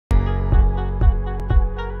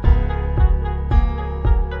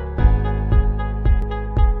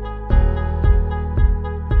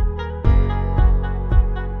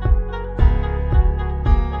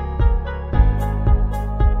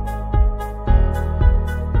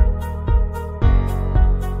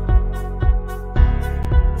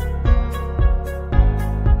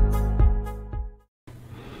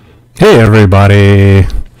Hey everybody,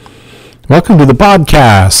 welcome to the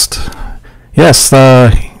podcast. Yes,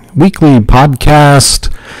 the weekly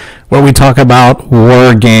podcast where we talk about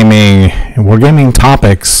wargaming and wargaming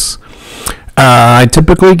topics. I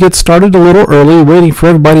typically get started a little early, waiting for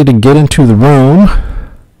everybody to get into the room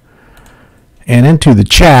and into the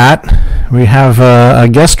chat. We have a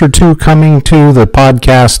guest or two coming to the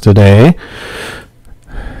podcast today,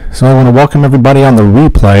 so I want to welcome everybody on the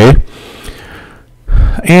replay.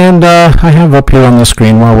 And I have up here on the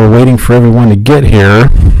screen, while we're waiting for everyone to get here,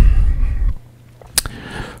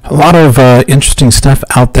 a lot of interesting stuff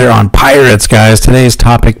out there on pirates, guys. Today's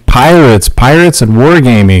topic, pirates and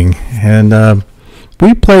wargaming. And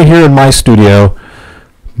we play here in my studio,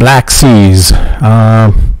 Black Seas.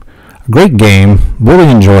 A great game, really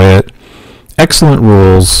enjoy it. Excellent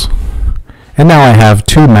rules. And now I have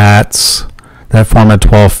two mats that form a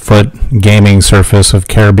 12-foot gaming surface of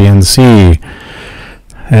Caribbean Sea.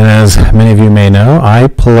 And as many of you may know, I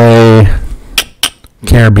play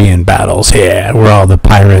Caribbean battles. Yeah, where all the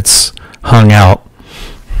pirates hung out.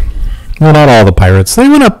 Well, not all the pirates. They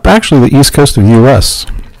went up, actually, the east coast of the U.S.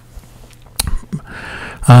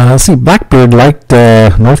 Let's see, Blackbeard liked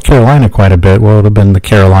North Carolina quite a bit. Well, it would have been the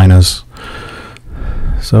Carolinas.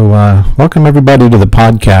 So, welcome everybody to the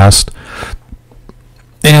podcast.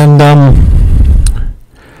 And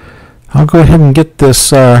I'll go ahead and get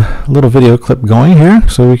this little video clip going here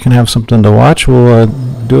so we can have something to watch. We'll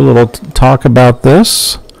do a little talk about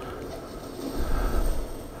this.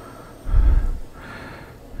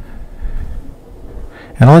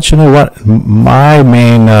 And I'll let you know what my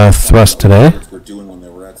main thrust today. Were doing when they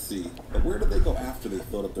were at sea. But where did they go after they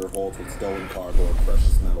filled up their holds with stolen cargo or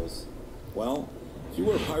precious metals? Well, if you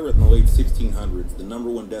were a pirate in the late 1600s, the number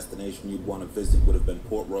one destination you'd want to visit would have been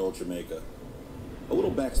Port Royal, Jamaica. A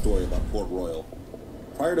little backstory about Port Royal.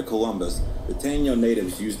 Prior to Columbus, the Taino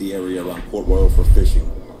natives used the area around Port Royal for fishing,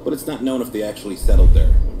 but it's not known if they actually settled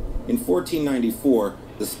there. In 1494,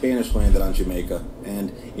 the Spanish landed on Jamaica,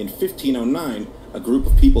 and in 1509, a group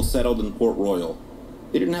of people settled in Port Royal.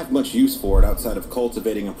 They didn't have much use for it outside of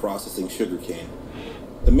cultivating and processing sugarcane.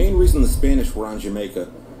 The main reason the Spanish were on Jamaica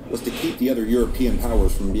was to keep the other European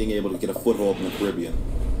powers from being able to get a foothold in the Caribbean.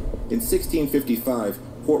 In 1655,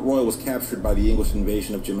 Port Royal was captured by the English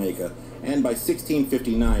invasion of Jamaica, and by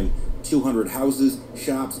 1659, 200 houses,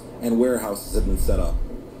 shops, and warehouses had been set up.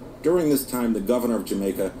 During this time, the governor of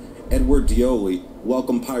Jamaica, Edward Dioli,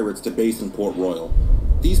 welcomed pirates to base in Port Royal.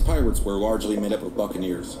 These pirates were largely made up of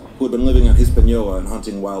buccaneers, who had been living on Hispaniola and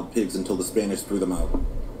hunting wild pigs until the Spanish threw them out.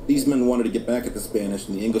 These men wanted to get back at the Spanish,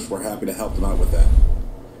 and the English were happy to help them out with that.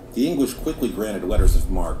 The English quickly granted letters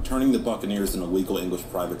of marque, turning the buccaneers into legal English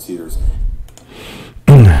privateers.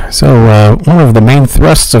 So one of the main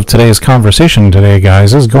thrusts of today's conversation today,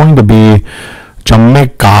 guys, is going to be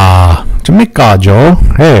Jamaica. Jamaica, Joe.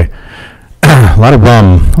 Hey, a lot of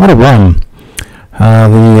rum.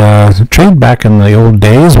 The trade back in the old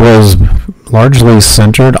days was largely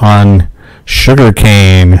centered on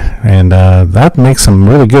sugarcane, and that makes some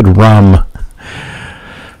really good rum.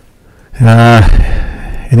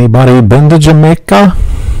 Anybody been to Jamaica?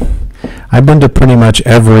 I've been to pretty much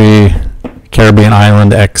every Caribbean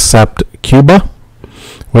island except Cuba,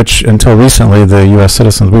 which until recently the U.S.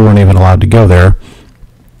 citizens, we weren't even allowed to go there,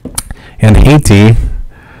 and Haiti,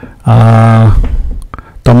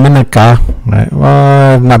 Dominica.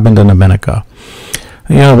 Well, I've not been to Dominica.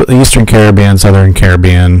 You know, the Eastern Caribbean, Southern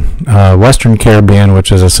Caribbean, Western Caribbean,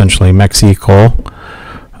 which is essentially Mexico,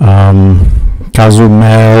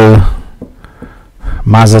 Cozumel,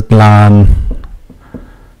 Mazatlan.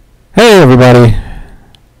 Hey everybody,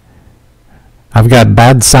 I've got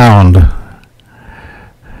bad sound.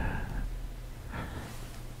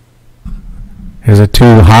 Is it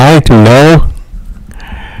too high, too low?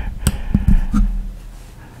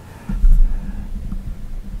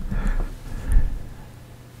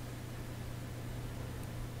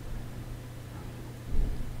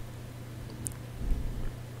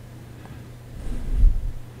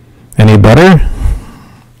 Any better?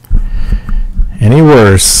 Any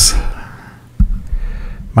worse?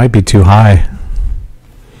 Might be too high.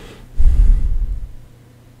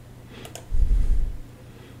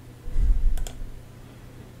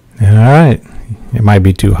 Alright. It might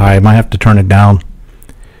be too high. I might have to turn it down.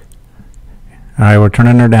 Alright, we're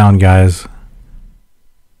turning her down, guys.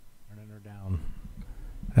 Turning her down.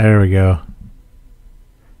 There we go.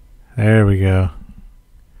 There we go.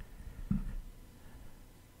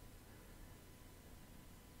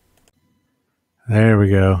 There we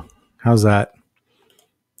go. How's that?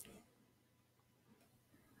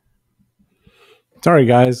 Sorry,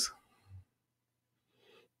 guys.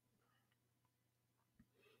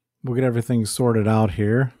 we'll get everything sorted out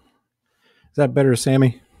here. Is that better,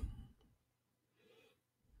 Sammy?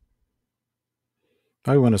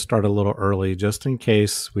 I want to start a little early just in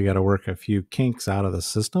case we got to work a few kinks out of the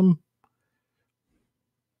system.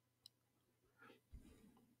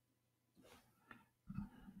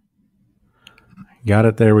 Got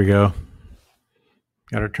it. There we go.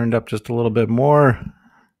 Got her turned up just a little bit more.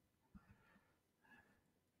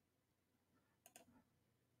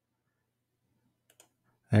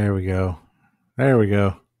 There we go. There we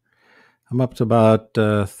go. I'm up to about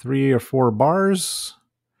 3 or 4 bars.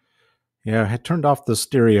 Yeah, I had turned off the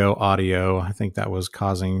stereo audio. I think that was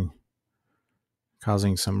causing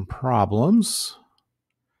some problems.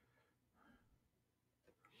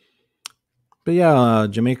 But yeah,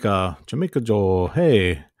 Jamaica Joel,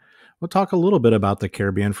 hey, we'll talk a little bit about the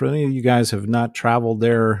Caribbean. For any of you guys who have not traveled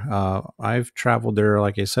there, I've traveled there,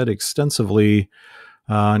 like I said, extensively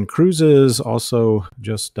on cruises, also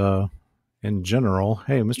just in general.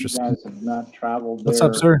 Hey, Mr. You guys have not traveled What's there.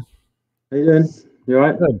 up, sir? How you doing? You all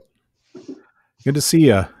right? Good to see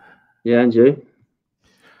you. Yeah, and you?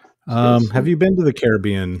 Have you been to the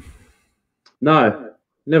Caribbean? No,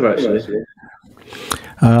 never actually.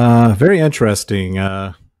 Very interesting.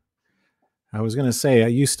 I was going to say,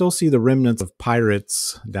 you still see the remnants of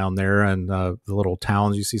pirates down there and the little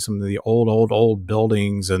towns. You see some of the old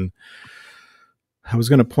buildings. And I was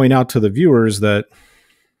going to point out to the viewers that,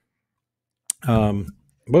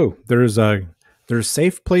 there's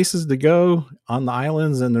safe places to go on the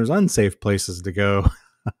islands and there's unsafe places to go.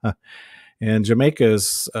 And Jamaica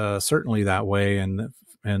is certainly that way in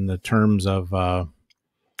the terms of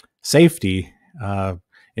safety.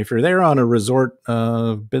 If you're there on a resort,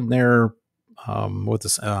 been there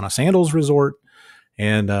on a sandals resort,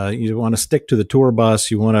 and you want to stick to the tour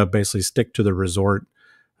bus, you want to basically stick to the resort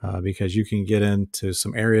because you can get into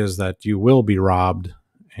some areas that you will be robbed.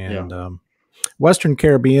 And Western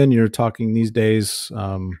Caribbean, you're talking these days,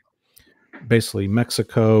 basically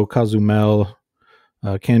Mexico, Cozumel,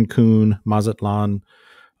 Cancun, Mazatlan.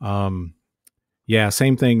 Yeah,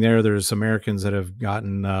 same thing there. There's Americans that have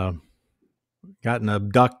gotten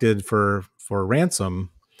abducted for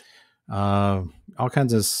ransom. All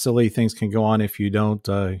kinds of silly things can go on if you don't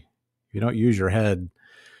use your head.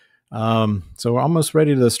 So we're almost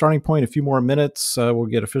ready to the starting point. A few more minutes, we'll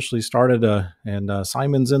get officially started. And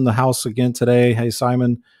Simon's in the house again today. Hey,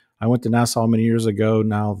 Simon. I went to Nassau many years ago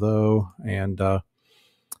now, though. And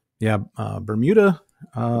Bermuda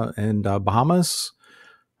and Bahamas.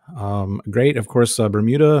 Great. Of course,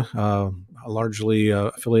 Bermuda, largely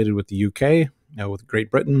affiliated with the UK, with Great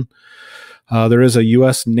Britain. There is a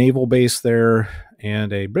U.S. naval base there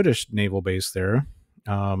and a British naval base there.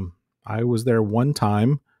 I was there one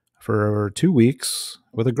time for 2 weeks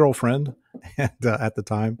with a girlfriend at the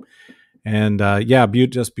time. And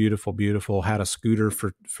just beautiful. Had a scooter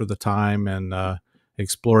for the time and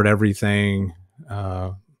explored everything,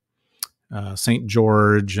 St.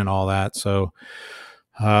 George and all that. So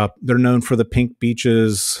they're known for the pink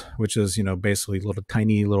beaches, which is, basically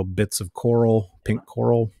tiny little bits of coral, pink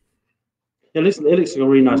coral. Yeah, it looks like a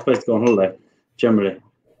really nice place to go on holiday, generally.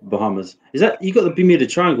 Bahamas. Is that, you got the Bermuda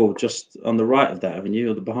Triangle just on the right of that, haven't you,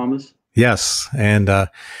 or the Bahamas? Yes. And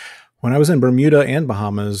when I was in Bermuda and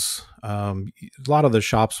Bahamas, a lot of the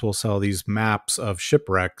shops will sell these maps of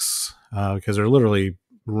shipwrecks because they're literally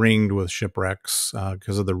ringed with shipwrecks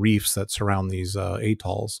because of the reefs that surround these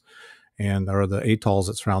atolls or the atolls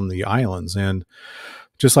that surround the islands. And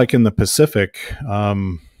just like in the Pacific,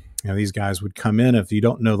 these guys would come in. If you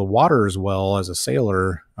don't know the water as well as a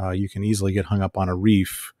sailor, you can easily get hung up on a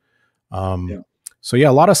reef. So a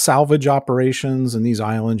lot of salvage operations in these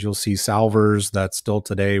islands. You'll see salvers that still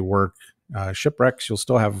today work shipwrecks. You'll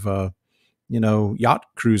still have, yacht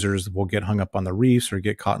cruisers that will get hung up on the reefs or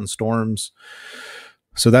get caught in storms.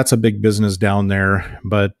 So that's a big business down there.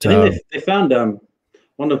 But they found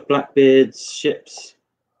one of Blackbeard's ships.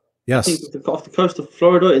 Yes, I think off the coast of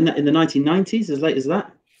Florida in the 1990s, as late as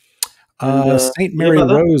that. St. Mary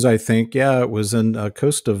Rose, I think. Yeah, it was in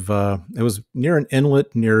coast of. It was near an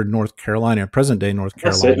inlet near North Carolina, present day North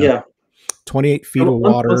Carolina. That's it, 28 feet of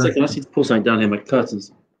water. 1 second, I need to pull something down here. My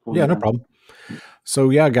curtains. Yeah, no problem.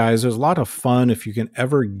 So guys, there's a lot of fun if you can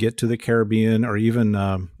ever get to the Caribbean, or even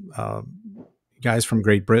guys from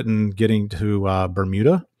Great Britain getting to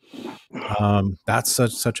Bermuda. That's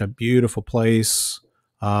such a beautiful place.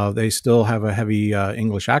 They still have a heavy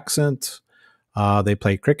English accent. They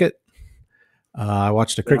play cricket. I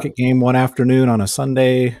watched a cricket game one afternoon on a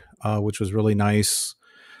Sunday, which was really nice.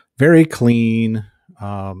 Very clean,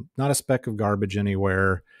 not a speck of garbage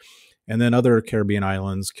anywhere. And then other Caribbean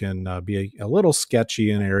islands can be a little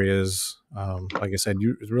sketchy in areas. Like I said,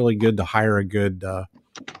 it's really good to hire a good,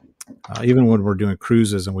 even when we're doing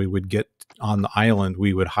cruises and we would get on the island,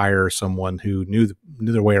 we would hire someone who knew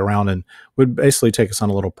their way around and would basically take us on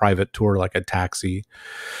a little private tour, like a taxi.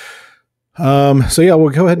 So yeah, we'll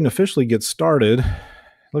go ahead and officially get started.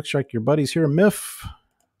 Looks like your buddy's here, Miff.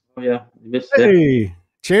 Oh yeah, you missed Hey, it.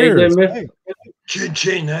 cheers. Hey, Hey.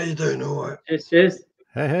 Chin, how you doing? All right. Cheers.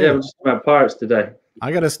 Hey. Yeah, we're just about pirates today.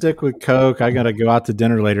 I got to stick with Coke. I got to go out to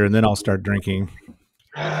dinner later, and then I'll start drinking.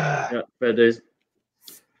 Yeah, fair dues.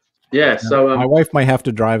 Yeah, so my wife might have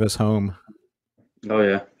to drive us home. oh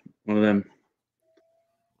yeah, one of them.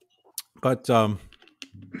 But so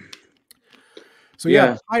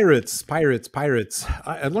yeah, pirates.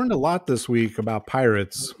 I learned a lot this week about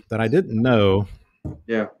pirates that I didn't know.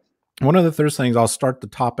 Yeah. One of the first things I'll start the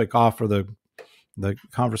topic off, or the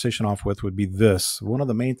conversation off with, would be this. One of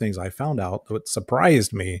the main things I found out that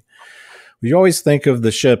surprised me. We always think of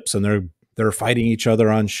the ships and they're fighting each other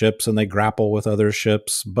on ships and they grapple with other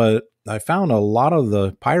ships, but I found a lot of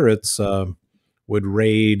the pirates would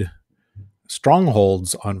raid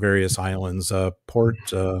strongholds on various islands.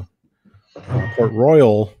 Port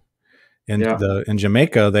Royal in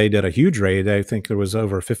Jamaica, they did a huge raid. I think there was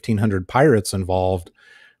over 1,500 pirates involved,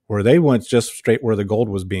 where they went just straight where the gold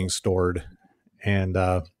was being stored, and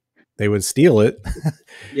they would steal it.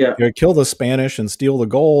 Yeah, they would kill the Spanish and steal the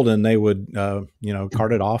gold, and they would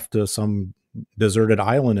cart it off to some deserted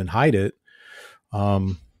island and hide it,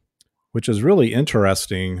 which is really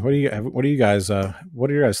interesting. What are your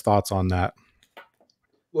guys' thoughts on that?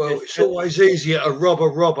 Well, it's always easier to rob a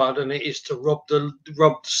robber than it is to rob the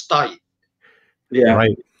state. Yeah,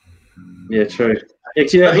 right. Yeah, true.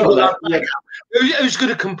 Who's going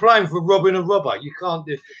to complain for robbing a robber? You can't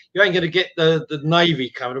do. You ain't going to get the Navy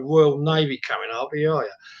coming, the Royal Navy coming after you, are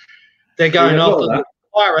you? They're going after the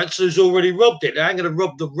pirates who's already robbed it. They ain't going to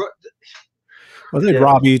rob the. Well, they'd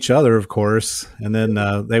rob each other, of course, and then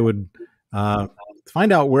they would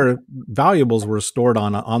find out where valuables were stored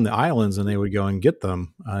on the islands, and they would go and get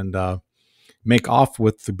them and make off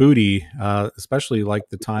with the booty. Especially like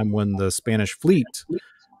the time when the Spanish fleet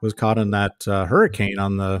was caught in that hurricane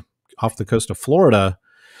off the coast of Florida,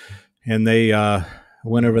 and they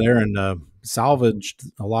went over there and salvaged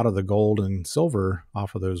a lot of the gold and silver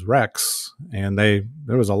off of those wrecks, and there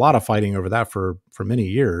was a lot of fighting over that for many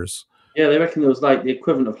years. Yeah, they reckon there was like the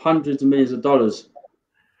equivalent of hundreds of millions of dollars.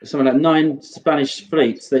 Something like 9 Spanish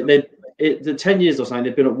fleets. The 10 years or something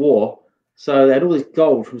they've been at war, so they had all this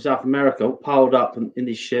gold from South America all piled up in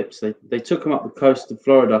these ships. They took them up the coast of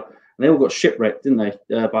Florida, and they all got shipwrecked, didn't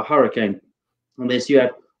they, by hurricane? And you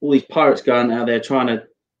had all these pirates going out there trying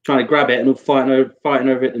to grab it and all fighting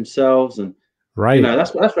over it themselves. And right,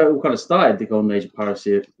 that's where it all kind of started, the golden age of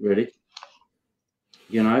piracy, really.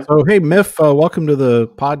 So hey, Miff, welcome to the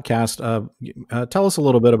podcast. Tell us a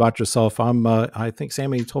little bit about yourself. I think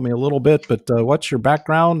Sammy told me a little bit, but what's your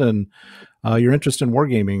background and your interest in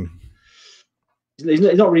wargaming? He's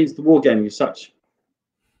not really into wargaming as such.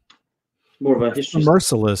 More of a history.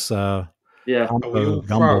 Merciless. Yeah.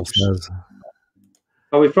 Gumbel says.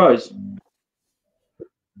 Oh, we froze.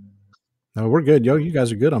 No, we're good. Yo, you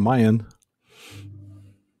guys are good on my end.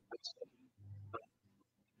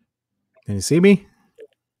 Can you see me?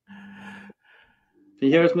 Can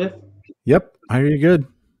you hear us, Smith? Yep, I hear you good.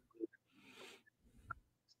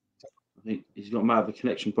 I think might have a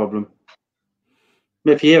connection problem.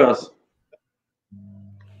 Miff, you hear us?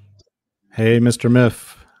 Hey, Mr.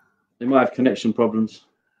 Miff. They might have connection problems.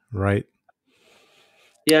 Right.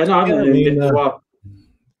 Yeah, no, I haven't been Miff for a while.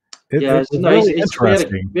 It's really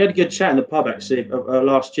interesting. We had a good chat in the pub actually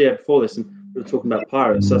last year before this, and we were talking about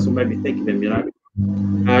pirates. So that's what made me think of him,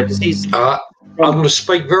 because he's. I'm going to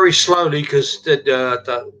speak very slowly because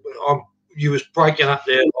you was breaking up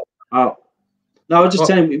there. Oh, no, I was just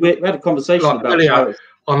saying we had a conversation about pirates.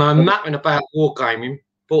 I know nothing about wargaming,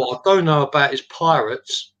 but what I do know about is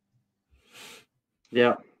pirates.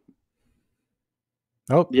 Yeah.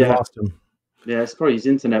 Oh, yeah. Lost him. Yeah, it's probably his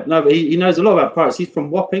internet. No, but he knows a lot about pirates. He's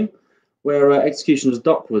from Wapping, where Executioner's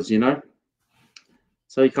Dock was,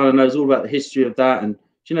 So he kind of knows all about the history of that. And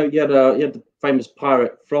you had the famous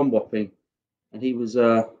pirate from Wapping, and he was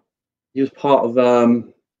part of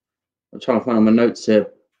I'm trying to find on my notes here.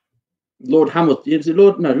 Lord Hamilton.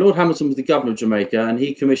 Lord Hamilton was the governor of Jamaica, and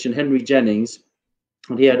he commissioned Henry Jennings,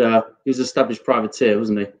 and he was an established privateer,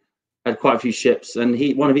 wasn't he? Had quite a few ships, and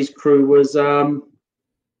one of his crew was trying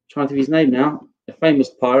to think of his name now, a famous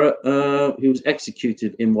pirate who was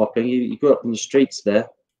executed in Wapping. He grew up on the streets there.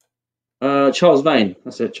 Charles Vane.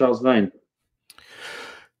 That's it, Charles Vane.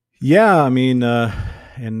 Yeah, I mean,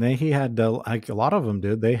 and he had like a lot of them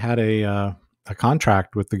did. They had a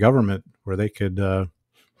contract with the government where they could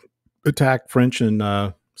attack French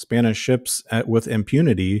and Spanish ships with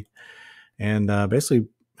impunity, and basically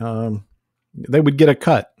they would get a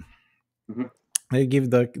cut. Mm-hmm. They give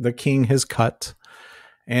the king his cut,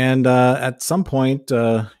 and at some point,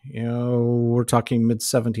 we're talking mid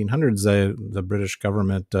 1700s, the British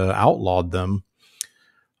government outlawed them,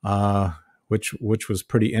 which was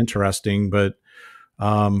pretty interesting. But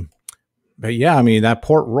yeah, I mean, that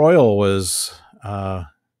Port Royal was,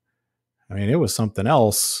 it was something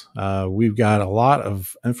else. We've got a lot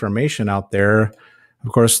of information out there.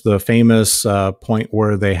 Of course, the famous point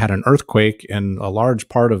where they had an earthquake and a large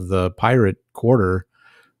part of the pirate quarter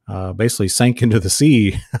basically sank into the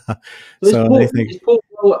sea. So they think it's Port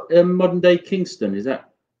Royal, modern day Kingston. Is that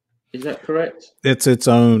correct? It's its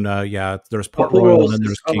own. Yeah, there's Port Royal and then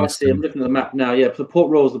there's Kingston. I see. I'm looking at the map now. Yeah, so Port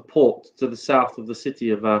Royal is the port to the south of the city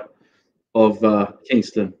of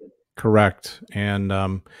Kingston. Correct,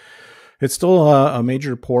 and it's still a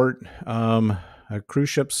major port. Cruise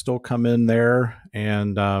ships still come in there,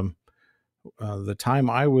 and the time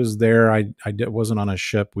I was there, I wasn't on a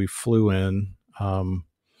ship. We flew in. Yeah,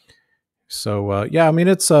 I mean,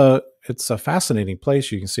 it's a fascinating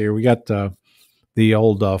place. You can see here we got the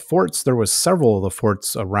old forts. There was several of the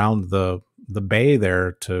forts around the bay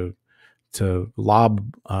there to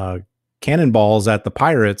lob cannonballs at the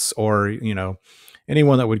pirates, or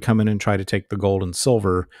anyone that would come in and try to take the gold and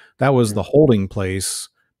silver. That was the holding place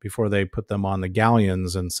before they put them on the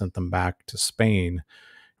galleons and sent them back to Spain.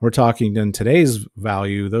 We're talking in today's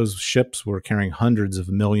value, those ships were carrying hundreds of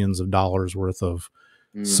millions of dollars worth of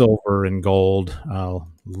silver and gold. A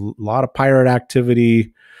lot of pirate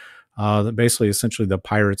activity. Basically, essentially, the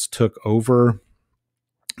pirates took over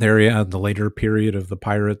the area at the later period of the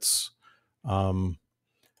pirates. He's talking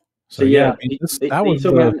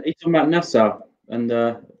about Nassau and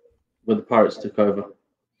where the pirates took over.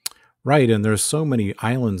 Right, and there's so many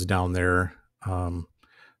islands down there.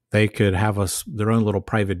 They could have their own little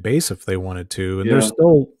private base if they wanted to. And there's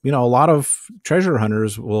still, a lot of treasure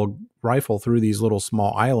hunters will rifle through these little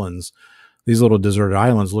small islands, these little deserted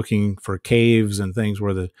islands, looking for caves and things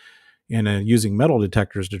where using metal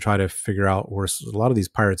detectors to try to figure out where a lot of these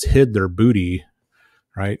pirates hid their booty.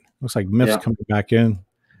 Right? Looks like Myth's coming back in.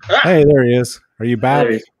 Hey, there he is. Are you back?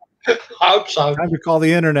 I hope so. Time to call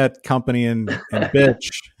the internet company and bitch.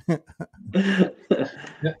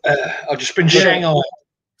 I've just been Shanghai.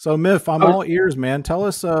 So, Myth, I'm all ears, man. Tell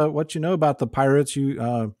us what you know about the pirates.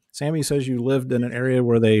 Sammy says you lived in an area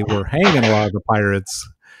where they were hanging a lot of the pirates.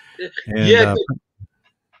 And,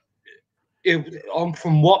 I'm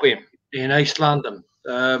from Wapping in East London,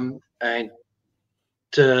 and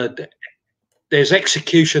there's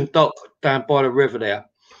Execution Dock down by the river there,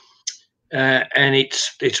 and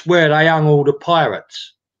it's where they hung all the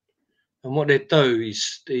pirates. And what they do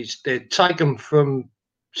is they take them from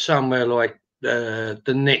somewhere like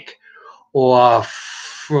the Nick or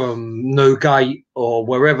from Newgate or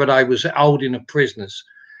wherever they was holding the prisoners,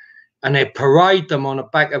 and they parade them on the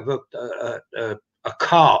back of a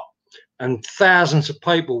cart, and thousands of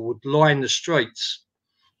people would line the streets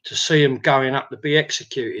to see them going up to be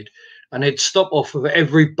executed, and they'd stop off of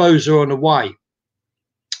every boozer on the way,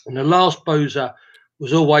 and the last boozer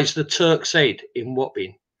was always the Turk's Head in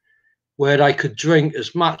Wapping, where they could drink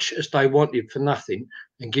as much as they wanted for nothing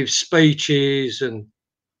and give speeches and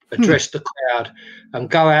address the crowd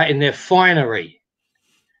and go out in their finery.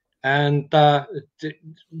 And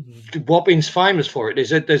Wapping's famous for it.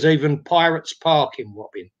 There's even Pirates Park in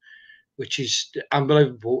Wapping, which is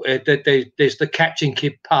unbelievable. There's the Captain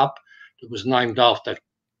Kidd pub that was named after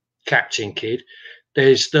Captain Kidd.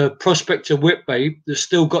 There's the Prospector Whitby that's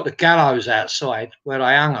still got the gallows outside where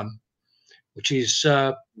they hung them, which is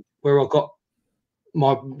where I got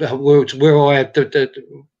where I had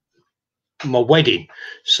my wedding.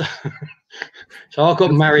 So I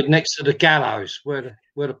got married next to the gallows where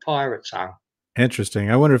the pirates hung. Interesting.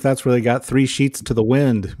 I wonder if that's where they got 3 sheets to the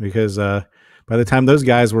wind, because by the time those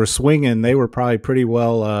guys were swinging, they were probably pretty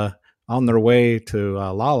well on their way to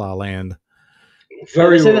La La Land.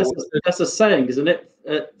 That's a saying, isn't it?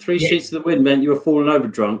 3 sheets to the wind meant you were falling over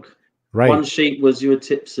drunk. Right. 1 sheet was you were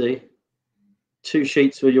tipsy. 2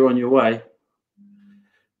 sheets were you're on your way.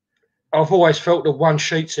 I've always felt that 1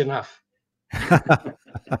 sheet's enough. Yeah,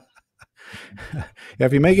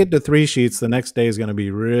 if you make it to 3 sheets, the next day is going to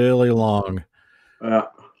be really long.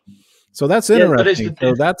 So that's interesting.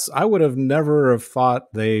 I would have never have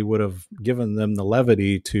thought they would have given them the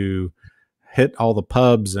levity to hit all the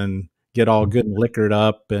pubs and get all good and liquored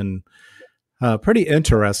up, and pretty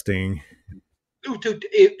interesting.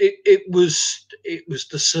 it was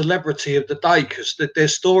the celebrity of the day, because their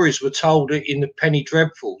stories were told in the Penny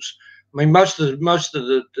Dreadfuls. I mean, most of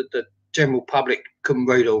the general public couldn't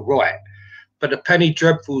read or write, but the Penny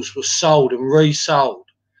Dreadfuls were sold and resold,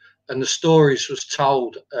 and the stories was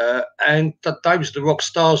told, and they was the rock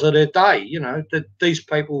stars of their day. You know, that these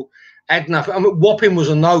people had nothing. I mean, Wapping was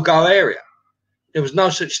a no-go area. There was no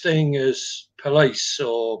such thing as police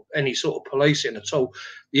or any sort of policing at all.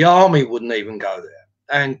 The army wouldn't even go there.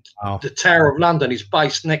 And the Tower of London is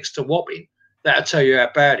based next to Wapping. That'll tell you how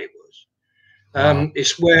bad it was.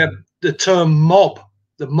 It's where the term mob,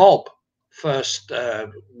 the mob, first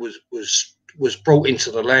was brought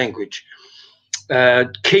into the language.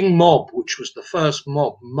 King Mob, which was the first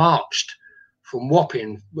mob, marched from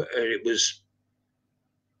Wapping. It was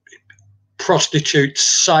prostitutes,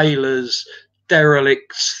 sailors,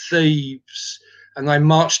 derelicts, thieves, and they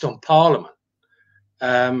marched on Parliament,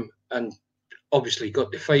 and obviously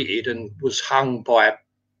got defeated and was hung by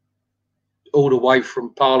all the way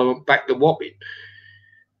from Parliament back to Wapping.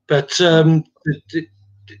 But the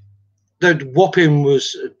Wapping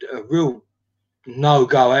was a real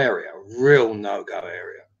no-go area,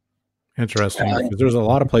 Interesting, because there's a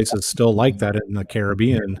lot of places still like that in the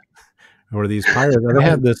Caribbean, where these pirates, they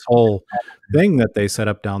have this whole thing that they set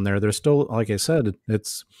up down there. There's still, like I said,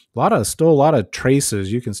 it's still a lot of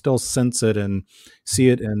traces. You can still sense it and see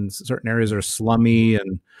it in certain areas are slummy,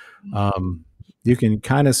 and you can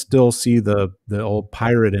kind of still see the old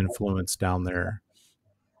pirate influence down there.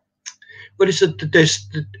 But there's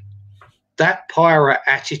that pirate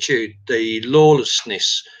attitude, the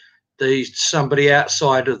lawlessness, the somebody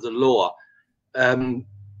outside of the law,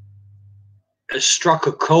 has struck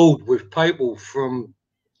a chord with people from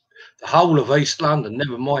the whole of East London,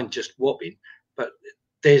 never mind just Wapping. But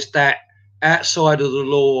there's that outside of the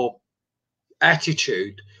law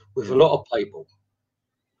attitude with a lot of people.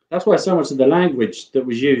 That's why so much of the language that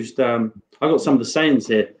was used, I got some of the sayings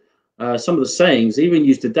here. Some of the sayings even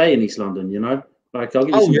used today in East London, you know. Like, I'll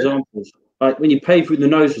give you some examples. Like, when you pay through the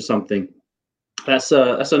nose for something, that's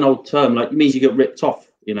an old term. Like, it means you get ripped off,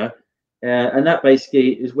 you know. And that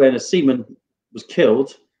basically is when a seaman was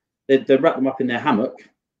killed, they'd wrap them up in their hammock,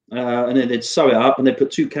 and then they'd sew it up, and they'd put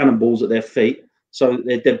 2 cannonballs at their feet so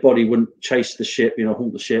their dead body wouldn't chase the ship, you know,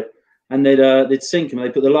 haunt the ship, and they'd sink them.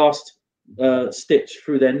 They'd put the last stitch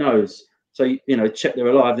through their nose, so you know, check they're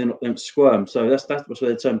alive, they don't squirm. So that's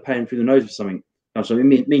where the term "paying through the nose" for something comes from.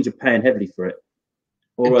 It means you're paying heavily for it,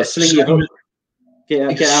 or sling your hook,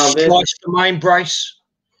 get out of it. Slice the main brace.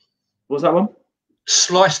 What's that one?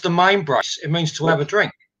 Slice the main brace. It means to have a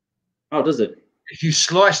drink. Oh, does it? If you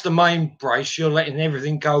slice the main brace, you're letting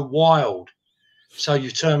everything go wild. So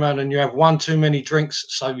you turn around and you have one too many drinks,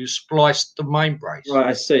 so you splice the main brace. Right,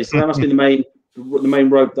 I see. So that must be the main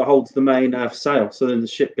rope that holds the main sail. So then the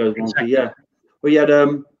ship goes wonky. Exactly. Yeah. Well,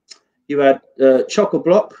 you had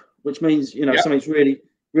chock-a-block, which means, you know, something's really,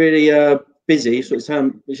 really busy. So it's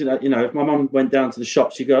you know, if my mum went down to the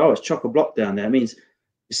shop, she'd go, "Oh, it's chock-a-block down there." It means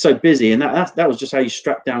it's so busy, and that was just how you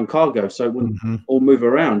strap down cargo, so it wouldn't all move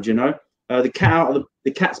around. You know, the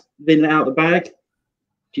cat's been out of the bag.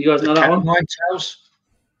 Do you guys know that one? 9 tails.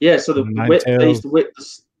 Yeah, so the whip they used to whip the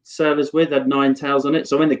sailors with had 9 tails on it.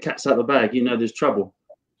 So when the cat's out of the bag, you know there's trouble.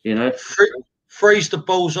 You know, freeze the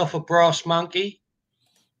balls off a brass monkey.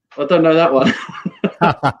 I don't know that one.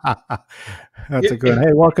 That's a good.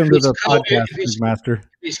 Hey, welcome to the podcast, Master. If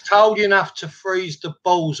it's cold enough to freeze the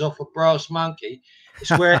balls off a brass monkey,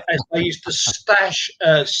 it's where they used to stack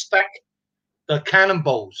the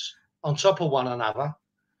cannonballs on top of one another,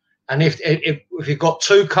 and if it got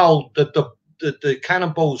too cold, the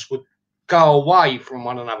cannonballs would go away from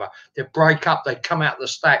one another. They'd break up. They'd come out of the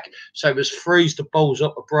stack. So it was freeze the balls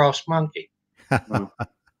up a brass monkey.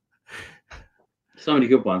 So many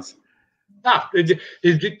good ones. No,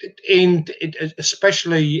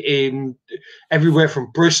 especially in everywhere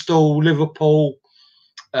from Bristol, Liverpool,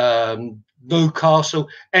 Newcastle,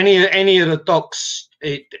 any of the docks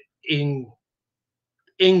in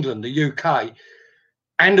England, the UK,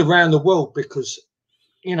 and around the world, because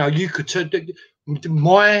you know you could turn.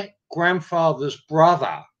 My grandfather's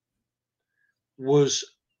brother was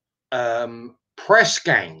press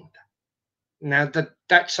ganged. Now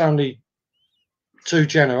that's only 2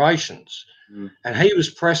 generations, and he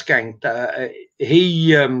was press ganged.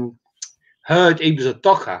 He heard he was a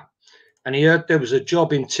docker, and he heard there was a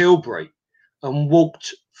job in Tilbury, and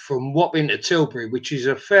walked from Wapping to Tilbury, which is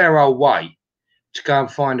a fair old way to go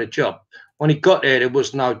and find a job. When he got there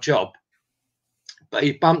was no job, but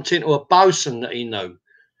he bumped into a bosun that he knew,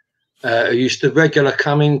 who used to regularly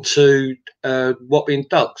come into Wapping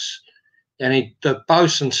docks. And the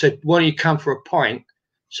bosun said, "Why don't you come for a pint?"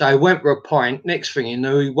 So he went for a pint. Next thing you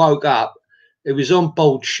knew, he woke up. He was on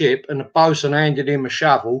board ship, and the bosun handed him a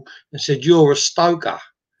shovel and said, "You're a stoker,"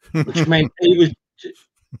 which meant he was.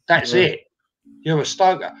 That's it. You're a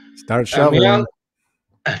stoker. Start shoveling.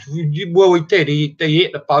 Well, he did. He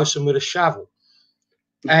hit the bosun with a shovel,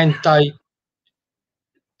 and they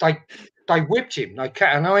whipped him. They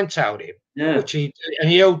cat and nine-tailed him. Yeah. Which he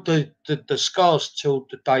held the scars till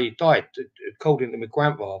the day he died, according to my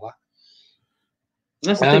grandfather.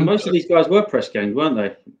 That's the thing. Most of these guys were press gangs, weren't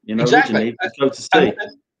they? You know, exactly. Originally, go to sea.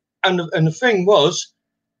 And the thing was,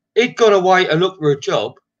 he'd gone away to look for a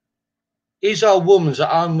job. His old woman's at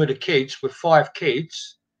home with the kids, with 5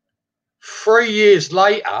 kids. 3 years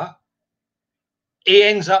later, he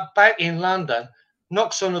ends up back in London,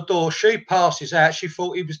 knocks on the door. She passes out. She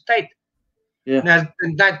thought he was dead. Yeah. Now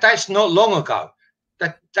that's not long ago.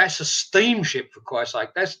 That's a steamship, for Christ's sake.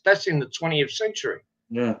 That's in the 20th century.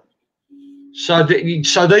 Yeah. So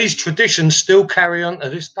these traditions still carry on to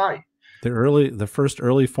this day. The first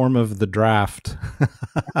early form of the draft.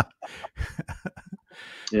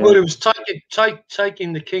 Yeah. Well, it was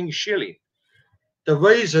taking the king's shilling. The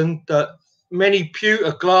reason that many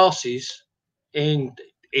pewter glasses in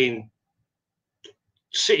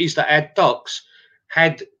cities that had docks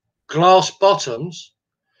had glass bottoms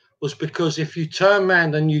was because if you turned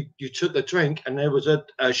around and you took a drink and there was a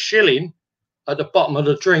shilling at the bottom of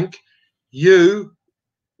the drink, you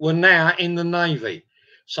were now in the Navy.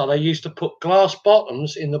 So they used to put glass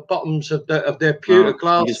bottoms in the bottoms of their pewter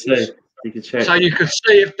glasses. You could check. So you could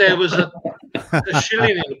see if there was a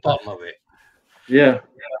shilling in the bottom of it. Yeah.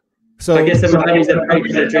 So I guess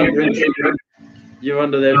you're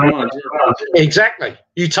under their command. Yeah. Exactly.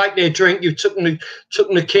 You take their drink, you took them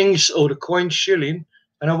the king's or the queen's shilling,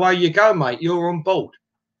 and away you go, mate. You're on board.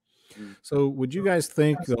 So would you guys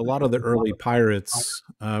think that a lot of the early pirates,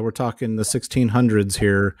 we're talking the 1600s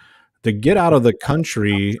here, to get out of the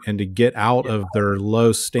country and to get out of their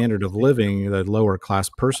low standard of living, the lower class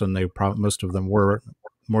person, most of them were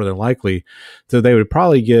more than likely, so they would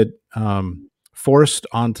probably get forced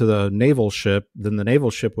onto the naval ship. Then the naval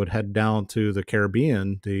ship would head down to the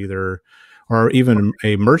Caribbean to or even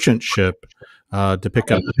a merchant ship to pick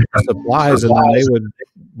up supplies, and then they would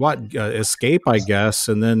escape, I guess,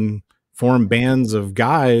 and then form bands of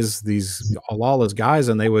guys, these lawless guys,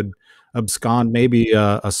 and they would abscond maybe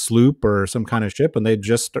a sloop or some kind of ship, and they'd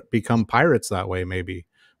just become pirates that way. Maybe.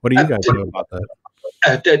 What do you guys know about that?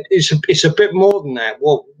 It's a bit more than that.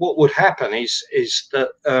 What would happen is that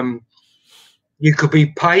you could be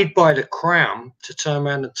paid by the crown to turn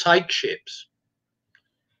around and take ships,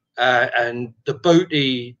 and the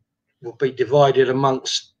booty will be divided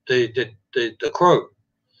amongst the crew.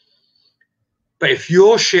 But if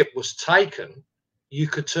your ship was taken, you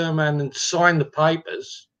could turn around and sign the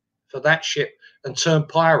papers for that ship and turn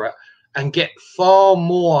pirate and get far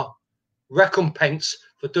more recompense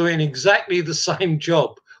for doing exactly the same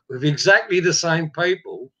job with exactly the same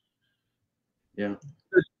people. Yeah.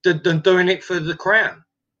 Than doing it for the crown.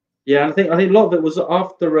 Yeah, I think a lot of it was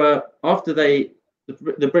after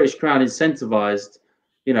the British Crown incentivized,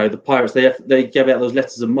 the pirates. They gave out those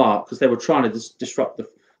letters of marque because they were trying to disrupt the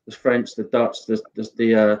French, the Dutch,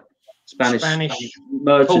 the Spanish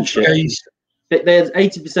merchant ships. They had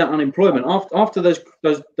 80% unemployment after those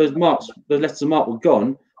marks, those letters of marque were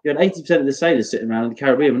gone. You had 80% of the sailors sitting around in the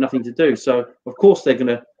Caribbean with nothing to do. So of course they're going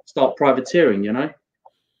to start privateering. A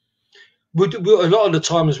lot of the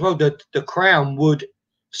time as well, the crown would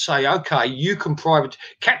say, "Okay, you can private."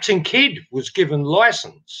 Captain Kidd was given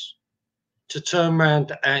license to turn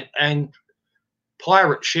around and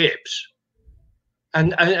pirate ships,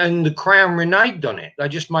 and the crown reneged on it. They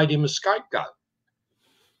just made him a scapegoat.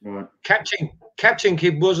 Right. Captain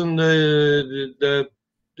Kidd wasn't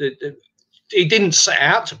he didn't set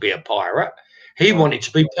out to be a pirate. He wanted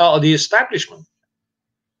to be part of the establishment.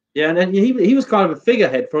 Yeah, and then he was kind of a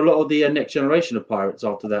figurehead for a lot of the next generation of pirates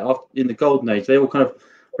after that. In the Golden Age, they all kind of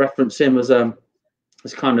reference him as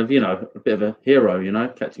kind of a bit of a hero,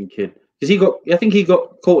 Captain Kidd, because I think he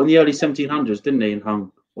got caught in the early 1700s, didn't he, and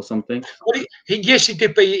hung or something. Well, yes, he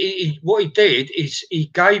did. But what he did is he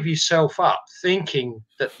gave himself up, thinking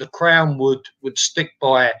that the crown would stick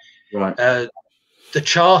by the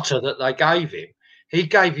charter that they gave him. He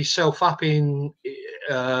gave himself up in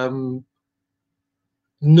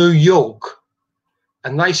New York,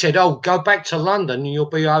 and they said, "Oh, go back to London and you'll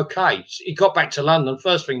be okay." So he got back to London.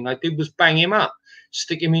 First thing they did was bang him up,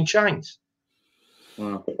 stick him in chains.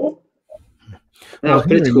 Wow. Well,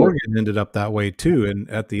 Henry Morgan ended up that way too, and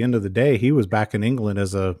at the end of the day, he was back in England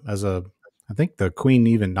as a. I think the Queen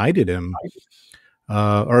even knighted him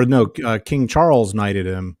King Charles knighted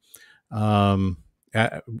him.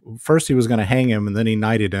 First he was going to hang him, and then he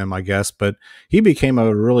knighted him, I guess. But he became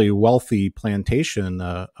a really wealthy plantation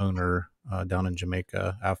owner down in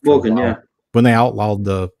Jamaica after Morgan, yeah. When they outlawed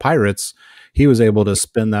the pirates, he was able to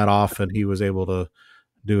spin that off, and he was able to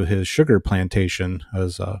do his sugar plantation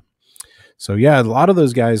as so yeah, a lot of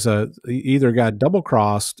those guys either got double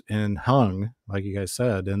crossed and hung, like you guys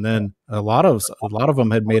said, and then a lot of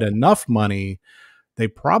them had made enough money. They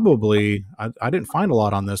probably, I didn't find a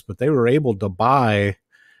lot on this, but they were able to buy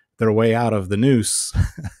their way out of the noose,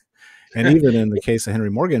 and even in the case of Henry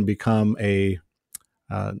Morgan, become a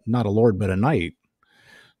not a lord but a knight.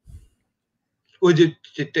 Well,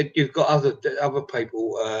 you've got other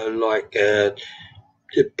people like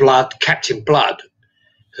Captain Blood,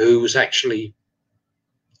 who was actually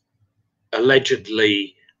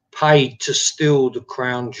allegedly paid to steal the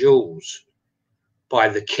crown jewels by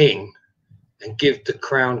the king and give the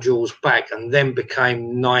crown jewels back, and then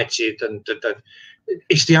became knighted. And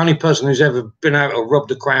it's the only person who's ever been able to rob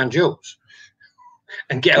the crown jewels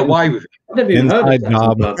and get away with it. I've never even heard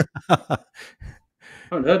of that. I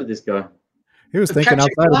haven't heard of this guy. He was thinking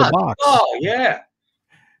outside of the box. Oh, yeah.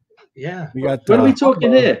 Yeah. We got, what are we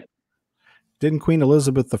talking here? Didn't Queen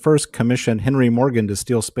Elizabeth I commission Henry Morgan to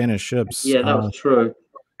steal Spanish ships? Yeah, that was true.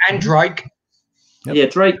 And Drake. Yep. Yeah,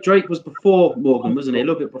 Drake was before Morgan, wasn't he? A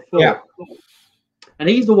little bit before. Yeah. And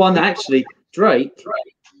he's the one that actually, Drake,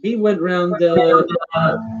 he went around,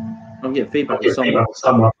 I'm getting feedback from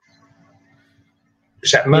someone.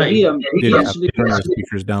 Is that me? Yeah, he actually turn your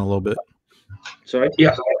speakers down a little bit. Sorry?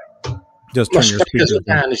 Yeah. Just turn your speakers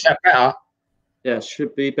down. Is that better? Yeah,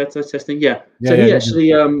 should be better testing. Yeah. So he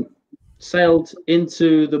actually sailed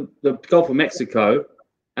into the Gulf of Mexico.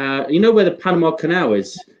 You know where the Panama Canal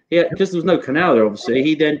is? Yeah, because there was no canal there, obviously.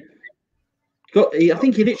 He then I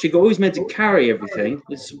think he literally always meant to carry everything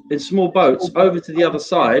in small boats over to the other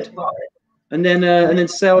side, and then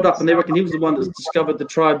sailed up. And they reckon he was the one that discovered the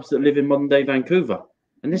tribes that live in modern day Vancouver.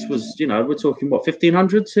 And this was, we're talking what,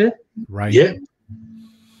 1500s here, right? Yeah.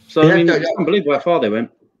 So I mean, it's unbelievable how far they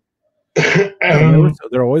went.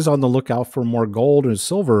 They're always on the lookout for more gold and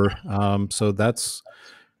silver. So that's,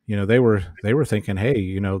 they were thinking,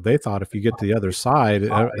 hey, they thought if you get to the other side,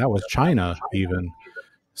 that was China even.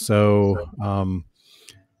 So,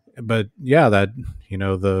 but yeah, that,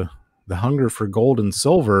 the hunger for gold and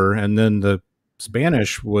silver, and then the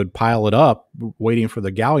Spanish would pile it up waiting for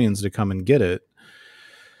the galleons to come and get it.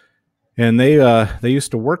 And they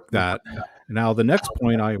used to work that. Now, the next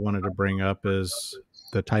point I wanted to bring up is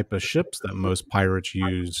the type of ships that most pirates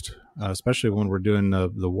used, especially when we're doing the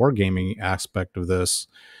wargaming aspect of this,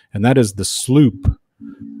 and that is the sloop.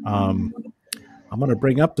 I'm going to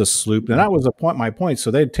bring up the sloop, and that was my point.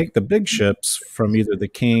 So they'd take the big ships from either the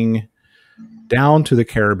King down to the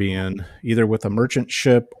Caribbean, either with a merchant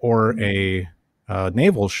ship or a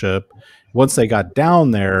naval ship. Once they got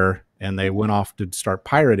down there and they went off to start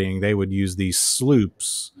pirating, they would use these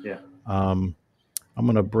sloops. Yeah. I'm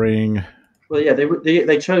going to bring... Well, yeah,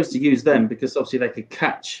 they chose to use them because obviously they could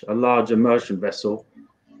catch a larger merchant vessel.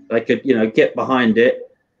 They could, get behind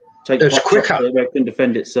it, take it was quicker. So it can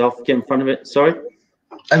defend itself, get in front of it. Sorry?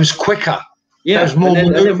 It was quicker. Yeah,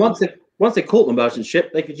 and then once they caught the merchant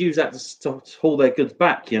ship, they could use that to haul their goods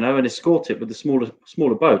back, and escort it with the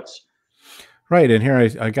smaller boats. Right, and here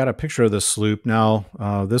I got a picture of the sloop. Now,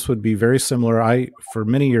 this would be very similar. For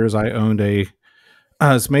many years, I owned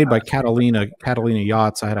it's made by Catalina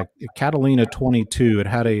Yachts. I had a Catalina 22. It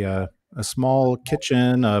had a small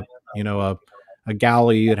kitchen, a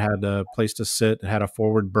galley. It had a place to sit. It had a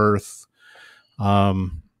forward berth.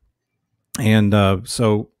 And I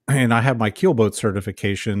have my keelboat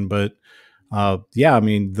certification, but yeah, I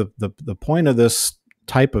mean, the point of this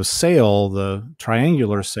type of sail, the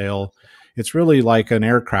triangular sail, it's really like an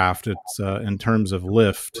aircraft. It's in terms of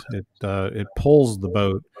lift, it pulls the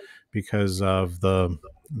boat because of the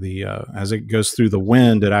as it goes through the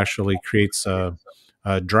wind, it actually creates a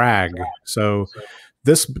drag. So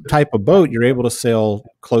this type of boat, you're able to sail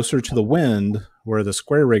closer to the wind, where the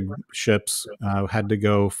square rig ships had to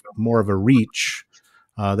go more of a reach.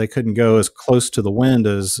 They couldn't go as close to the wind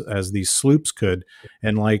as these sloops could.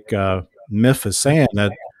 And like Miff is saying,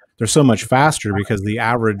 that they're so much faster because the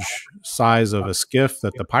average size of a skiff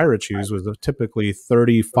that the pirates used was typically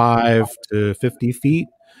 35 to 50 feet.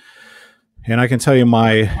 And I can tell you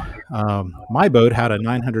my boat had a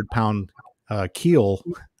 900-pound keel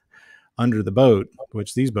under the boat,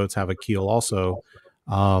 which these boats have a keel also.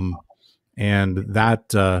 And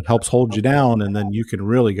that helps hold you down, and then you can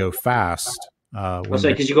really go fast.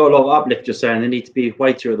 Because you got a lot of uplift, you're saying they need to be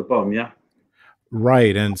weightier at the bottom, yeah?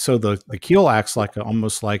 Right, and so the keel acts like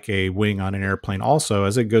almost like a wing on an airplane. Also,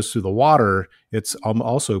 as it goes through the water, it's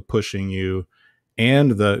also pushing you,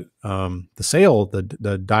 and the sail,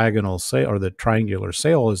 the diagonal sail or the triangular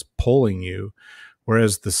sail, is pulling you.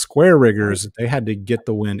 Whereas the square riggers, they had to get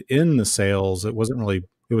the wind in the sails. It wasn't really,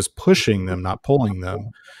 it was pushing them, not pulling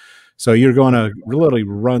them. So you're going to literally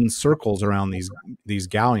run circles around these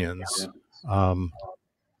galleons.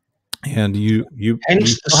 And you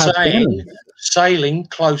hence the saying, sailing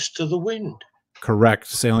close to the wind. Correct,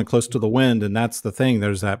 sailing close to the wind. And that's the thing.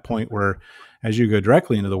 There's that point where as you go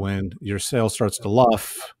directly into the wind, your sail starts to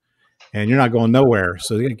luff and you're not going nowhere.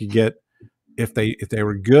 So you could get, if they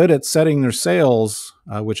were good at setting their sails,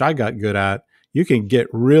 which I got good at, you can get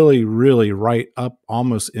really, really right up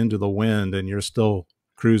almost into the wind and you're still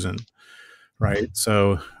cruising. Right.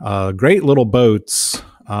 So great little boats.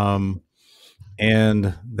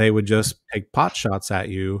 And they would just take pot shots at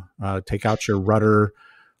you, take out your rudder.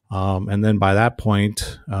 And then by that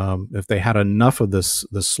point, if they had enough of the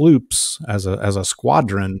sloops as a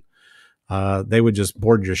squadron, they would just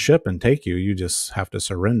board your ship and take you. You just have to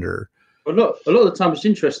surrender. A lot of the time it's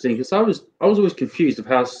interesting because I was always confused of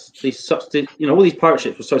how all these pirate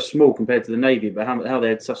ships were so small compared to the Navy, but how they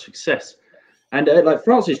had such success. And like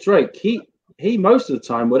Francis Drake, he most of the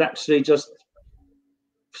time would actually just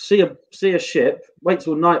see a ship, wait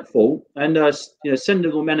till nightfall, and send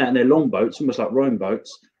little men out in their longboats, almost like rowing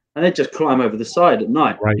boats, and they'd just climb over the side at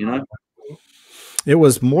night. Right. It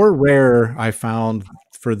was more rare, I found,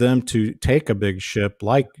 for them to take a big ship,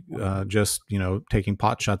 like just taking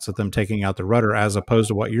pot shots at them, taking out the rudder, as opposed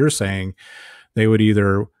to what you're saying. They would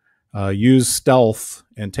either use stealth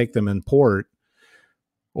and take them in port,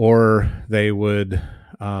 or they would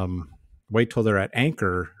wait till they're at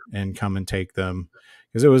anchor and come and take them.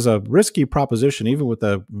 Because it was a risky proposition, even with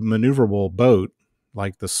a maneuverable boat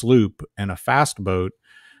like the sloop and a fast boat.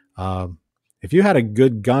 If you had a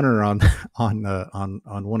good gunner on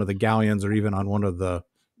one of the galleons or even on one of the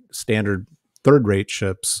standard third-rate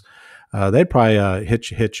ships, they'd probably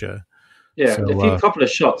hit you. Yeah, so, a couple of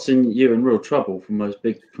shots and you're in real trouble from those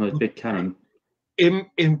big cannon. Do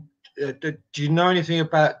you know anything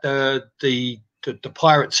about the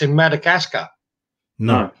pirates in Madagascar?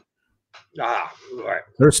 No. Ah, right.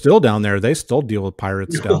 They're still down there. They still deal with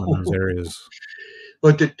pirates down in those areas.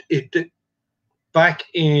 But back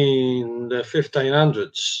in the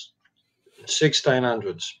 1500s,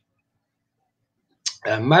 1600s,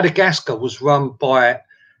 Madagascar was run by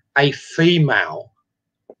a female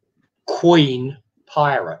queen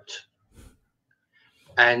pirate.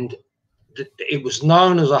 And it was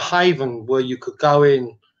known as a haven where you could go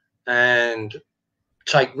in and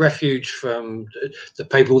take refuge from the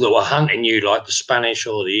people that were hunting you, like the Spanish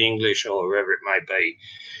or the English or whoever it may be.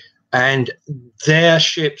 And their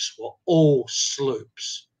ships were all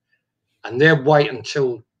sloops. And they'd wait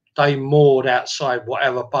until they moored outside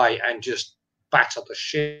whatever bay and just batter the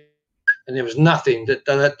ship. And there was nothing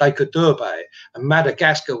that they could do about it. And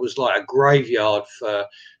Madagascar was like a graveyard for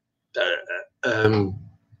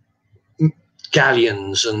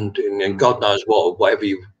galleons and God knows whatever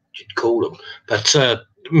you'd call them. But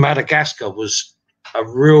Madagascar was a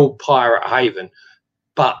real pirate haven,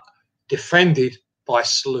 but defended by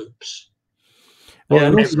sloops. Yeah,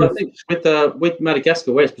 and also I think with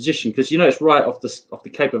Madagascar, where it's positioned, because it's right off the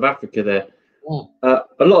Cape of Africa there. A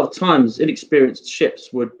lot of times, inexperienced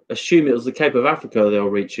ships would assume it was the Cape of Africa they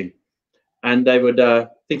were reaching, and they would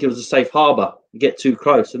think it was a safe harbour, get too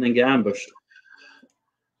close, and then get ambushed.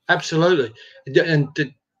 Absolutely, and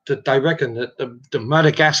they reckon that the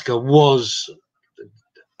Madagascar was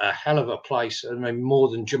a hell of a place. I mean, more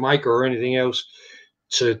than Jamaica or anything else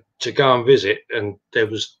to go and visit. And there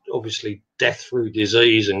was obviously death through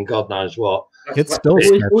disease and God knows what. It's still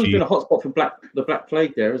it's always been a hotspot for the Black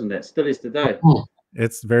Plague there, isn't it? It still is today.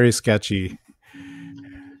 It's very sketchy.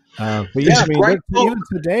 But yeah, I mean, even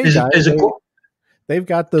today, guys, they've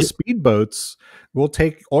got the speedboats. We'll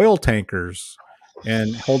take oil tankers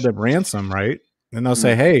and hold them ransom, right? And they'll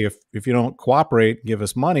say, hey, if you don't cooperate, give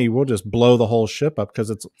us money, we'll just blow the whole ship up because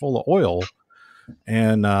it's full of oil.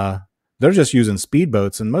 And they're just using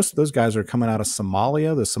speedboats. And most of those guys are coming out of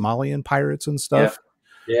Somalia, the Somalian pirates and stuff.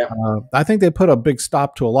 Yeah. I think they put a big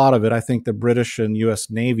stop to a lot of it. I think the British and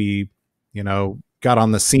U.S. Navy, got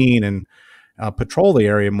on the scene and patrol the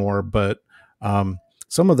area more. But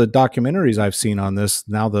some of the documentaries I've seen on this,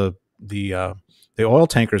 now the oil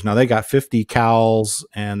tankers, now they got 50 cals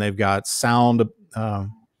and they've got sound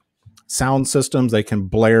systems. They can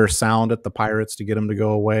blare sound at the pirates to get them to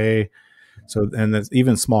go away. So, and there's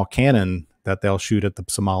even small cannon that they'll shoot at the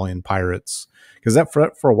Somalian pirates. Because that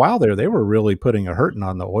for a while there, they were really putting a hurting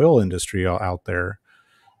on the oil industry out there.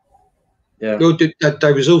 Yeah, well,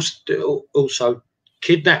 they was also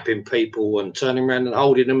kidnapping people and turning around and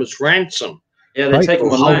holding them as ransom. Yeah, they take them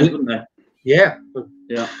on land, wouldn't they? Yeah,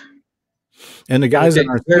 yeah. And the guys in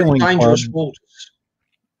our very dangerous waters.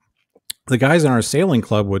 The guys in our sailing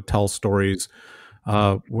club would tell stories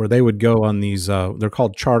where they would go on these. They're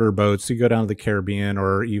called charter boats. You go down to the Caribbean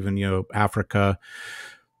or even Africa,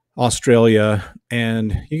 Australia,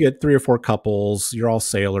 and you get 3 or 4 couples. You're all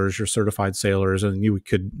sailors. You're certified sailors, and you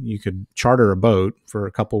could charter a boat for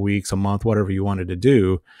a couple weeks, a month, whatever you wanted to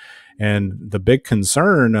do. And the big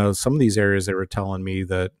concern of some of these areas, they were telling me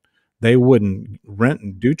that they wouldn't rent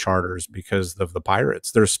and do charters because of the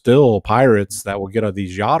pirates. There's still pirates that will get on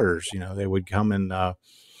these yachters. They would come and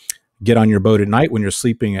get on your boat at night when you're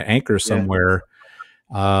sleeping at anchor somewhere.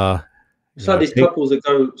 It's like these couples that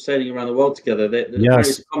go sailing around the world together.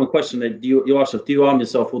 It's a common question that you ask yourself: do you arm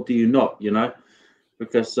yourself or do you not?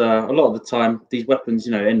 Because a lot of the time these weapons,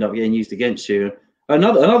 end up getting used against you.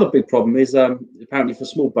 Another big problem is apparently for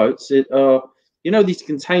small boats, these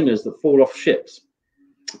containers that fall off ships,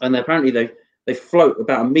 and apparently they float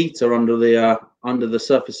about a meter under the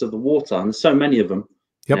surface of the water, and there's so many of them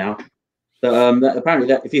now that apparently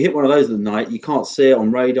that if you hit one of those at night, you can't see it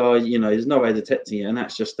on radar. There's no way of detecting it, and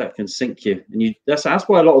that can sink you. And that's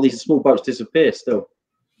why a lot of these small boats disappear still.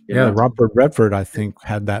 Robert Redford, I think,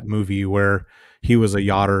 had that movie where he was a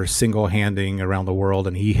yachter single-handing around the world,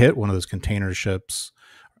 and he hit one of those container ships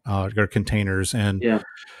or containers. And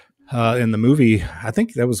in the movie, I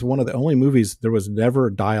think that was one of the only movies there was never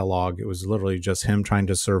dialogue. It was literally just him trying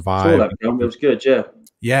to survive. That film. It was good, yeah.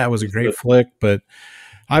 Yeah, it was a great flick, but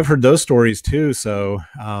I've heard those stories too. So,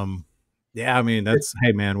 I mean,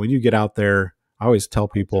 hey man, when you get out there, I always tell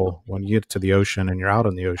people when you get to the ocean and you're out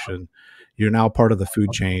in the ocean, you're now part of the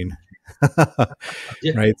food chain.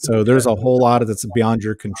 Right. So there's a whole lot of that's beyond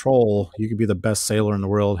your control. You could be the best sailor in the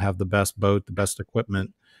world, have the best boat, the best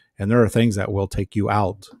equipment, and there are things that will take you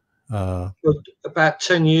out. About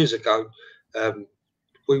 10 years ago,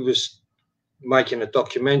 we was making a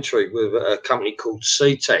documentary with a company called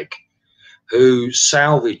SeaTech, who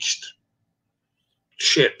salvaged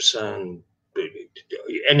ships and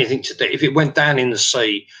anything to do. If it went down in the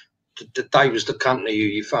sea, they was the company who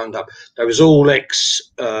you phoned up. There was all ex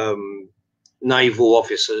naval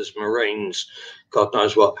officers, Marines, God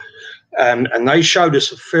knows what, and they showed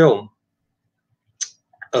us a film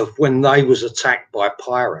of when they was attacked by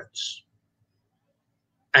pirates,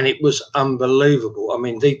 and it was unbelievable. I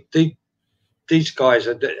mean, these guys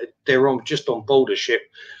they're just on board a ship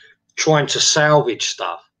trying to salvage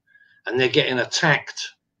stuff, and they're getting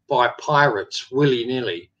attacked by pirates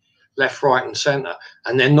willy-nilly, left, right, and center,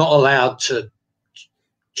 and they're not allowed to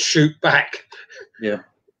shoot back,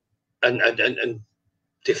 and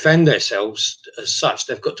defend themselves as such.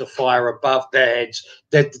 They've got to fire above their heads.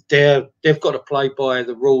 They've got to play by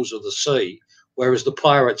the rules of the sea, whereas the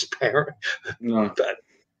pirates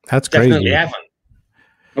that's definitely crazy. haven't.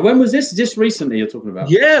 And when was this? Just recently, you're talking about?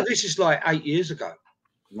 Yeah, this is like 8 years ago.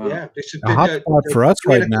 Wow. Yeah, this is a hot spot for us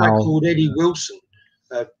right now. Called Eddie Wilson,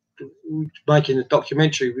 making a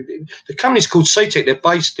documentary. The company's called SeaTech. They're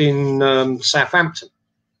based in Southampton.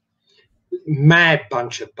 Mad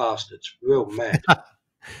bunch of bastards, real mad.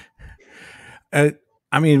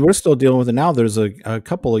 I mean, we're still dealing with it now. There's a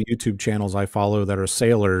couple of YouTube channels I follow that are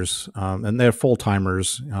sailors, and they're full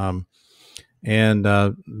timers. And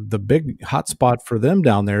the big hot spot for them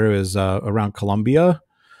down there is around Colombia.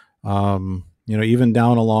 Even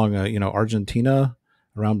down along Argentina,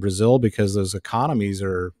 around Brazil, because those economies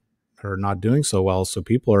are not doing so well. So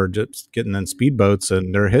people are just getting in speedboats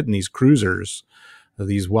and they're hitting these cruisers,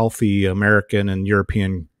 these wealthy American and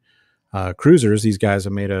European cruisers. These guys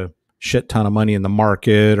have made a shit ton of money in the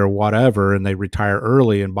market or whatever, and they retire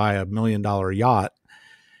early and buy $1 million yacht.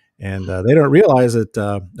 And they don't realize that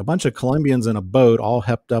a bunch of Colombians in a boat, all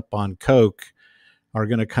hepped up on coke, are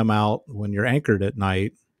going to come out when you're anchored at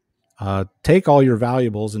night, take all your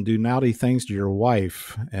valuables and do naughty things to your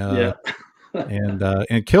wife, and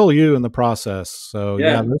kill you in the process. So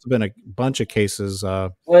there's been a bunch of cases.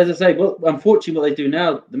 Well, as I say, unfortunately, what they do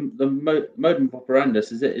now, the modus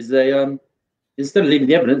operandus is they instead of leaving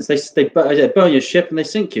the evidence, they burn your ship and they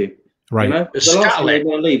sink you. Right. The last thing they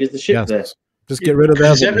want to leave is the ship there. Just get rid of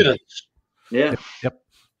that evidence. Yeah. Yep.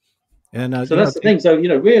 And so that's the thing. So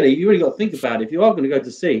really, you really got to think about it. If you are going to go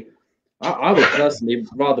to sea, I would personally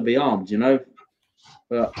rather be armed.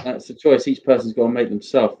 But that's a choice each person's got to make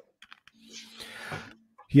themselves.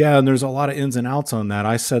 Yeah, and there's a lot of ins and outs on that.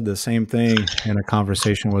 I said the same thing in a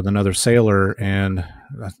conversation with another sailor, and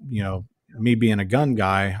me being a gun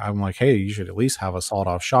guy, I'm like, hey, you should at least have a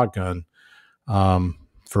sawed-off shotgun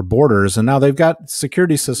for boarders. And now they've got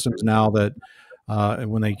security systems now that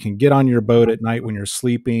when they can get on your boat at night when you're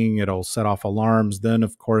sleeping, it'll set off alarms. Then,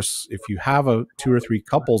 of course, if you have 2 or 3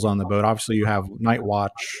 couples on the boat, obviously you have night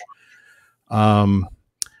watch.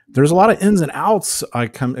 There's a lot of ins and outs.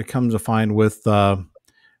 It comes to find with.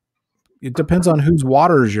 It depends on whose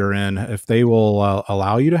waters you're in, if they will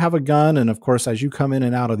allow you to have a gun. And of course, as you come in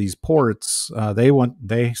and out of these ports,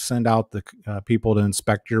 they send out the people to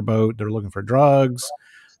inspect your boat. They're looking for drugs.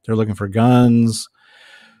 They're looking for guns.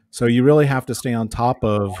 So you really have to stay on top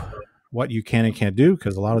of what you can and can't do,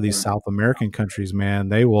 because a lot of these South American countries, man,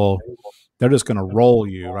 they're just going to roll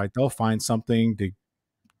you, right? They'll find something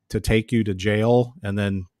to take you to jail, and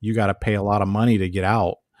then you got to pay a lot of money to get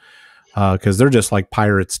out. Because they're just like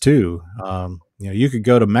pirates too. You could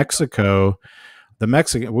go to Mexico.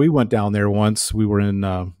 We went down there once. We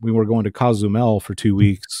were going to Cozumel for 2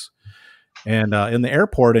 weeks, and in the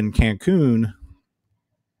airport in Cancun,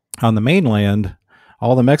 on the mainland,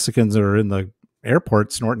 all the Mexicans are in the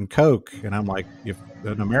airport snorting coke. And I'm like, if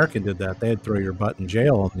an American did that, they'd throw your butt in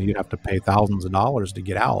jail, and you'd have to pay thousands of dollars to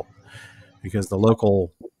get out, because the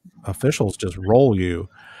local officials just roll you.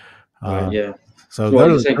 Yeah. So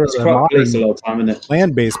there's a lot of time in it.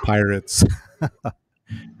 Land-based pirates,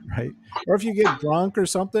 right? Or if you get drunk or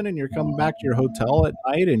something and you're coming back to your hotel at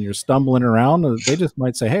night and you're stumbling around, they just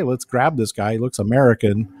might say, "Hey, let's grab this guy. He looks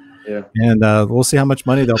American." Yeah. And we'll see how much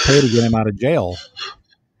money they'll pay to get him out of jail.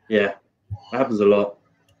 Yeah, that happens a lot.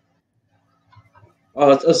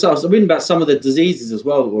 So I was reading about some of the diseases as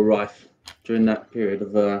well that were rife during that period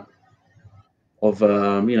of the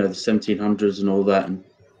 1700s and all that. And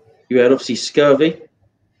you had obviously scurvy,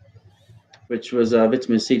 which was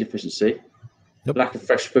vitamin C deficiency, lack of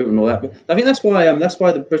fresh fruit and all that. But I think that's why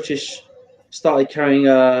the British started carrying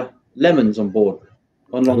lemons on board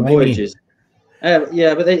on long voyages. But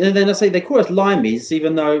then I say they call us limeys,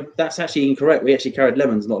 even though that's actually incorrect. We actually carried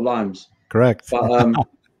lemons, not limes. Correct. But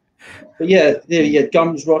yeah, you had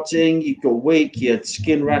gums rotting, you got weak, you had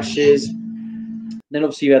skin rashes. Then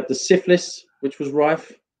obviously you had the syphilis, which was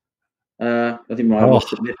rife. I think I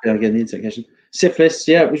lost it again, the intersection. Syphilis,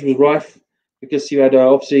 yeah, which was rife, because you had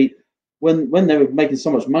obviously when they were making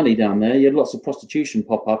so much money down there, you had lots of prostitution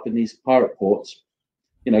pop up in these pirate ports,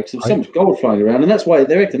 because there was so much gold flying around, and that's why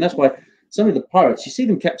they reckon some of the pirates, you see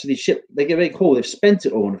them capture these ships, they get very cool. They've spent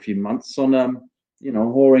it all in a few months on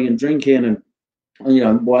whoring and drinking and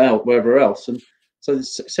wherever else, and so the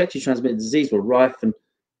sexually transmitted disease were rife, and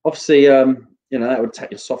obviously that would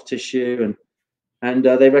attack your soft tissue, and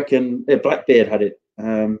they reckon Blackbeard had it.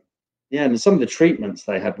 And some of the treatments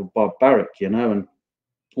they had were barbaric, and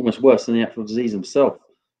almost worse than the actual disease himself.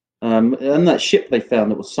 And that ship they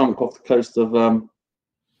found that was sunk off the coast of,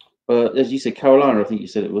 as you said, Carolina, I think you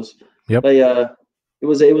said it was. Yep. It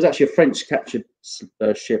was actually a French captured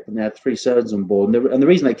ship, and they had 3 surgeons on board. And the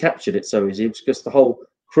reason they captured it so easy was because the whole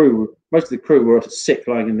crew, most of the crew, were sick,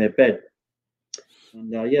 lying in their bed.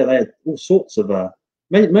 And they had all sorts of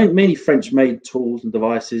mainly French-made tools and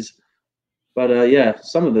devices. But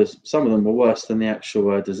some of them were worse than the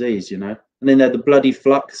actual disease, And then they had the bloody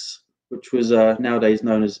flux, which was nowadays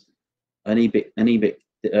known as amoebic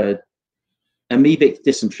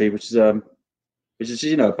dysentery, which is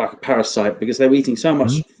like a parasite, because they were eating so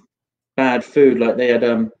much bad food. Like they had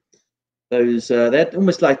they had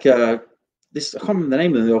almost like this, I can't remember the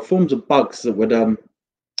name of them. There were forms of bugs that would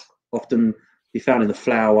often be found in the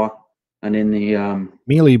flour and in the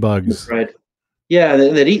mealy bugs. The bread. Yeah,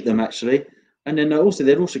 they'd eat them actually, and then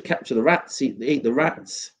they'd also capture the rats, eat the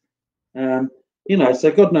rats.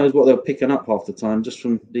 So God knows what they were picking up half the time just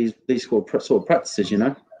from these sort of practices,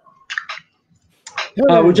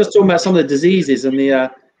 We're just talking about some of the diseases and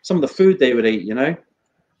some of the food they would eat,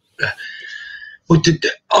 Well,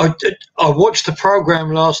 I watched the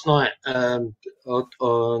program last night on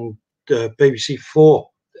BBC 4,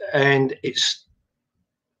 and it's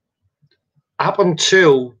up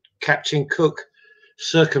until Captain Cook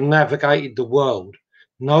circumnavigated the world,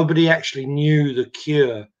 nobody actually knew the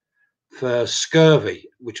cure for scurvy,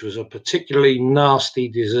 which was a particularly nasty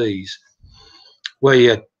disease where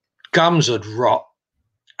your gums would rot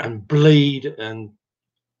and bleed and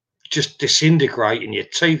just disintegrate, and your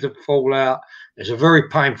teeth would fall out. It's a very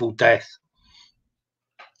painful death.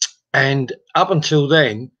 And up until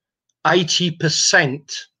then,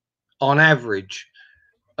 80% on average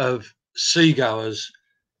of seagoers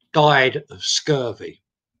died of scurvy.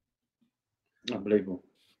 Unbelievable.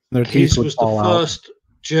 His was the first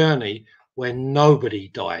journey where nobody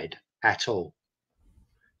died at all.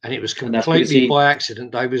 And it was completely by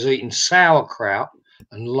accident. They was eating sauerkraut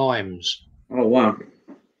and limes. Oh wow!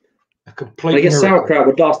 A complete. I guess miracle. sauerkraut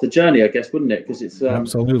would last the journey, I guess, wouldn't it? Because it's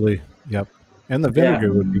Absolutely, yep. And the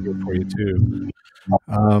vinegar would be good for you too.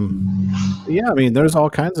 Yeah, I mean, there's all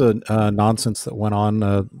kinds of nonsense that went on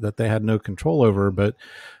that they had no control over. But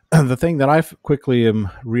the thing that I quickly am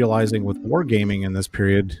realizing with wargaming in this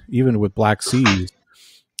period, even with Black Seas,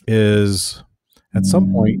 is at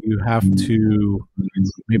some point you have to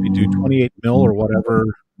maybe do 28 mil or whatever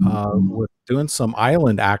with doing some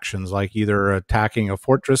island actions, like either attacking a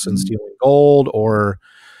fortress and stealing gold, or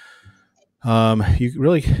you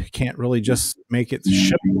really can't really just make it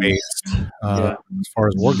ship based as far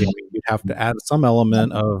as wargaming. You'd have to add some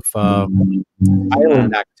element of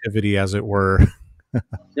island activity, as it were.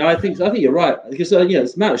 No, I think you're right, because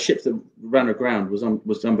the amount of ships that ran aground was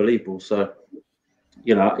unbelievable. So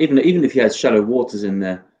even if you had shallow waters in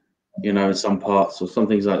there, in some parts or some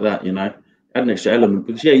things like that, add an extra element,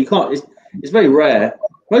 because you can't. It's very rare.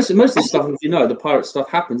 Most of the stuff, if the pirate stuff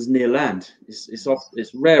happens near land.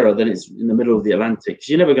 It's rarer than it's in the middle of the Atlantic. Because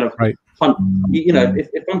you're never going to hunt.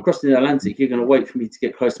 If I'm crossing the Atlantic, you're going to wait for me to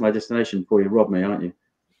get close to my destination before you rob me, aren't you?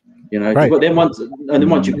 But then once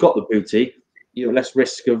you've got the booty, you're less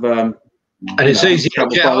risk of and it's easy to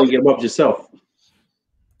get robbed yourself.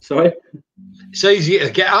 Sorry, it's easy to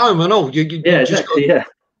get home and all. You just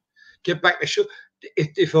get back to shore.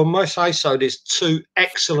 If I must say so, there's two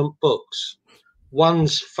excellent books.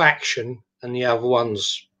 One's faction and the other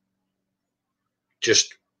one's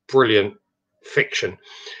just brilliant fiction.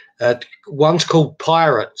 One's called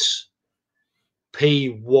Pirates,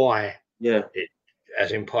 P-Y,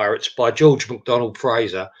 as in Pirates, by George MacDonald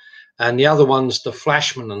Fraser. And the other one's The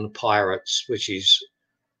Flashman and the Pirates, which is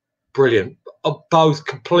brilliant. Both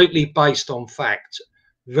completely based on fact,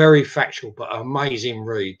 very factual, but amazing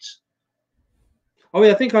reads. Oh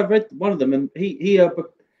yeah, I think I've read one of them, and he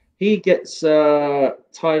gets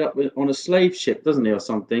tied up on a slave ship, doesn't he, or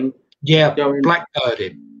something? Yeah,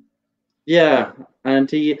 blackbirded. Yeah, and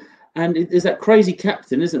there's that crazy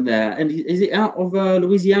captain, isn't there? And is it out of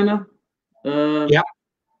Louisiana? Yeah.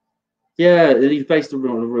 Yeah, and he's based on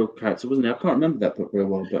a real character, wasn't he? I can't remember that book very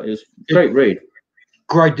well, but it was a great read.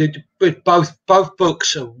 Great, but both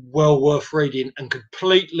books are well worth reading and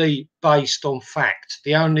completely based on fact.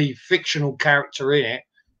 The only fictional character in it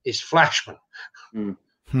is Flashman.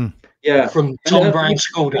 Yeah, from Tom Brown's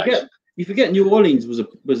school days. You forget New Orleans was a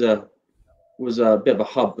bit of a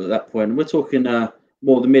hub at that point, and we're talking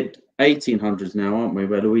more the mid 1800s now, aren't we?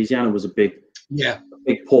 Where Louisiana was a big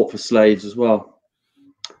port for slaves as well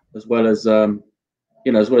as the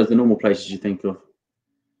normal places you think of.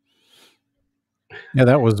 Yeah,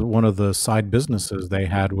 that was one of the side businesses they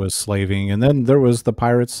had, was slaving. And then there was the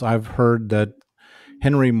pirates. I've heard that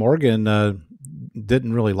Henry Morgan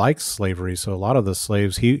didn't really like slavery, so a lot of the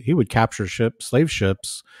slaves, he would capture slave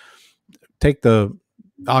ships, take the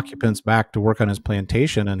occupants back to work on his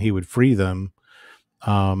plantation, and he would free them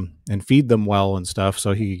and feed them well and stuff,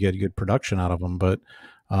 so he could get good production out of them. But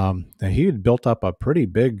he had built up a pretty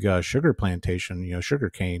big sugar plantation, sugar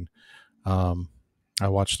cane. I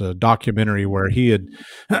watched a documentary where he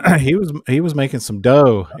was making some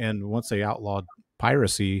dough, and once they outlawed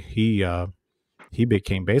piracy, he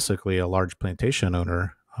became basically a large plantation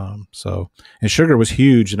owner. And sugar was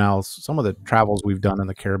huge. Now, some of the travels we've done in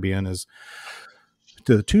the Caribbean is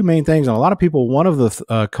the two main things. And a lot of people, one of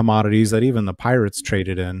the commodities that even the pirates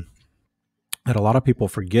traded in that a lot of people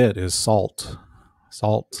forget is salt.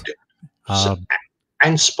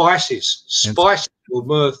 And spices. Spices were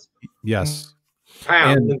worth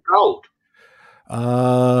pound and gold.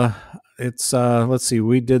 It's let's see,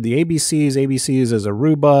 we did the ABCs is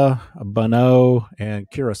Aruba, Bonaire, and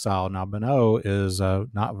Curacao. Now Bonaire is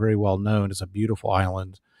not very well known. It's a beautiful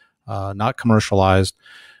island, not commercialized,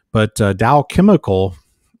 but Dow Chemical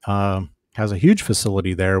has a huge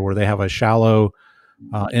facility there where they have a shallow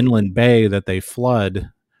inland bay that they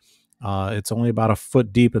flood. It's only about a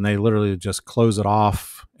foot deep, and they literally just close it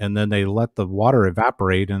off, and then they let the water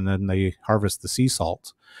evaporate, and then they harvest the sea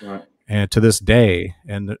salt. Right. And to this day,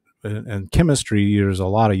 and chemistry, there's a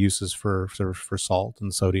lot of uses for salt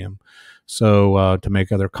and sodium, so to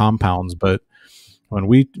make other compounds. But when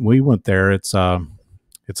we went there, it's the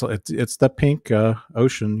pink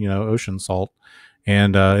ocean, ocean salt,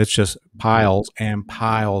 and it's just piles and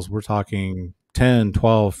piles. We're talking 10,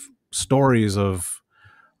 12 stories of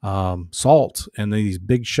salt, and these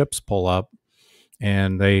big ships pull up,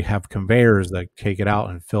 and they have conveyors that take it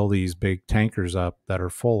out and fill these big tankers up that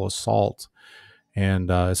are full of salt.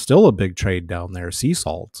 And it's still a big trade down there, sea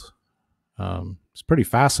salt. It's pretty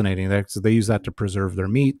fascinating. They use that to preserve their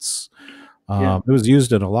meats. It was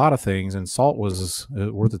used in a lot of things, and salt was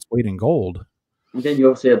worth its weight in gold. And then you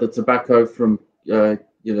obviously had the tobacco from the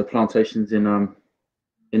plantations in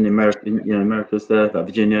the Americas there, like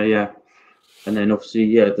Virginia, yeah. And then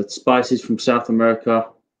obviously, the spices from South America.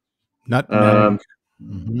 Nutmeg.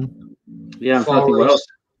 Yeah, I'm trying to think what else.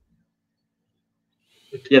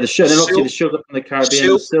 Yeah, the sugar. Then obviously the sugar from the Caribbean,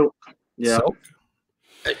 the silk. Yeah. Silk.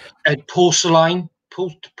 And porcelain.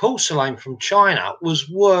 Porcelain from China was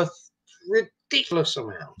worth ridiculous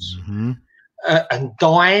amounts. And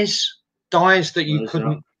dyes that you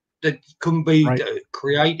couldn't be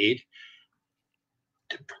created.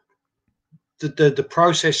 The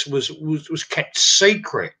process was kept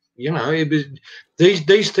secret. You know, it was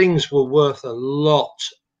these things were worth a lot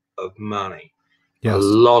of money. Yes. A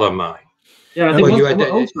lot of money. Yeah, I think part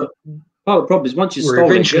of the problem is once you stole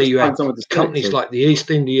eventually you had companies like the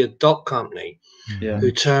East India Dock Company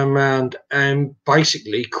who turned around and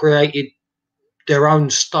basically created their own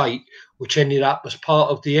state, which ended up as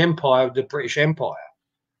part of the empire of the British Empire.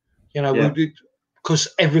 You know, because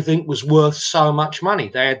everything was worth so much money.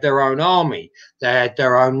 They had their own army, they had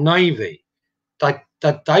their own navy.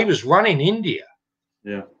 They was running India,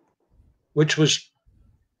 which was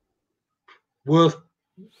worth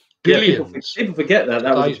billions. People forget that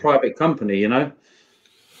was a private company, you know,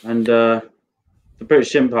 and the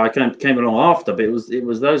British Empire came along after, but it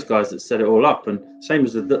was those guys that set it all up, and same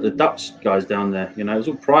as the Dutch guys down there. You know, it was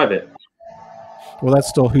all private. Well, that's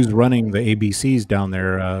still who's running the ABCs down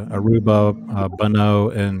there. Aruba,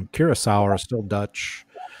 Bonaire, and Curacao are still Dutch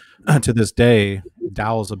to this day.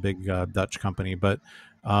 Dow's a big Dutch company, but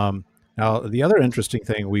now the other interesting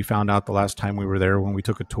thing we found out the last time we were there when we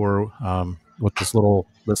took a tour with this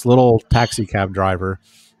little taxi cab driver,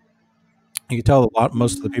 you can tell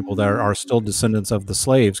most of the people there are still descendants of the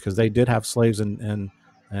slaves, because they did have slaves in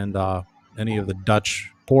any of the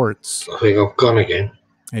Dutch ports. I think I've gone again.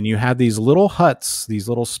 And you had these little huts, these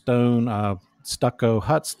little stone stucco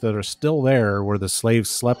huts that are still there where the slaves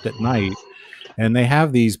slept at night. And they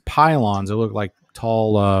have these pylons that look like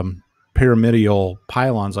tall pyramidal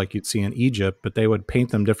pylons like you'd see in Egypt, but they would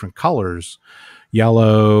paint them different colors,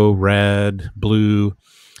 yellow, red, blue.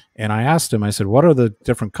 And I asked him, I said, what are the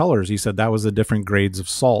different colors? He said that was the different grades of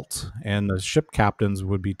salt. And the ship captains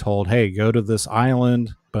would be told, hey, go to this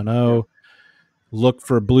island, Bonaire, look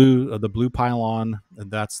for the blue pylon.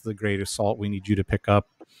 And that's the grade of salt we need you to pick up.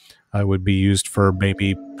 Would be used for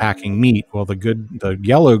maybe packing meat. Well, the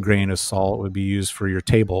yellow grain of salt would be used for your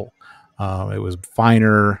table. It was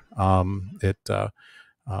finer. Whatever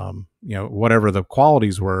the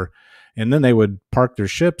qualities were. And then they would park their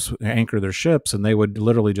ships, anchor their ships, and they would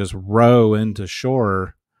literally just row into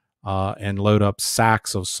shore and load up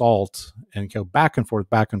sacks of salt and go back and forth,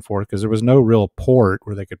 because there was no real port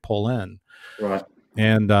where they could pull in. Right.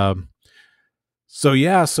 And so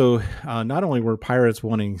not only were pirates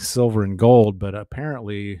wanting silver and gold, but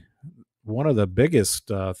apparently one of the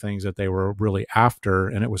biggest things that they were really after,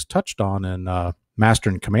 and it was touched on in Master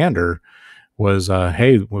and Commander, was,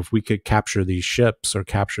 hey, if we could capture these ships or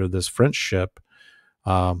capture this French ship,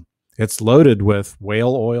 it's loaded with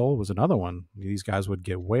whale oil was another one. These guys would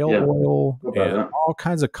get whale oil and all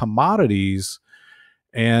kinds of commodities.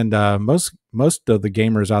 And most of the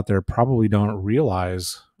gamers out there probably don't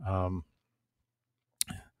realize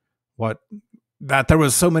that there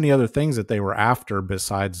was so many other things that they were after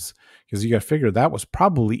besides, because you got to figure that was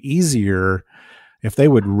probably easier if they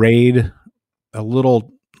would raid a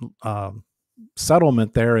little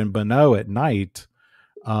settlement there in Bonaire at night.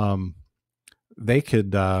 They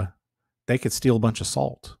could steal a bunch of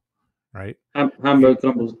salt, right? Hamburg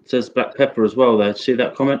Gumbel says black pepper as well there. See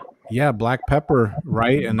that comment? Yeah, black pepper,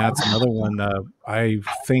 right? And that's another one. I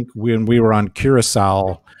think when we were on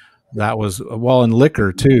Curacao, that was, well, and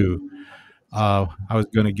liquor too. I was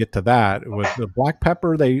going to get to that. With the black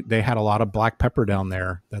pepper, they had a lot of black pepper down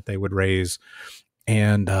there that they would raise.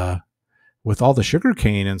 And with all the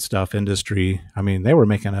sugarcane and stuff industry, I mean, they were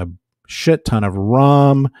making a shit ton of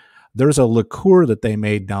rum. There's a liqueur that they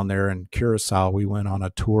made down there in Curacao. We went on a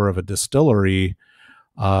tour of a distillery.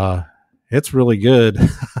 It's really good,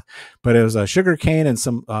 but it was a sugarcane and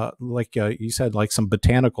some, you said, like some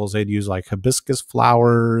botanicals. They'd use like hibiscus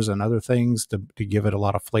flowers and other things to give it a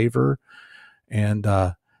lot of flavor. And,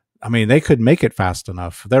 I mean, they could make it fast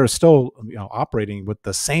enough. They're still, operating with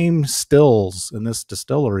the same stills in this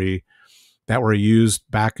distillery that were used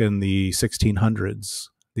back in the 1600s,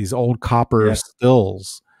 these old copper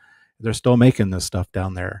stills. They're still making this stuff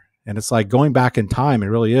down there. And it's like going back in time. It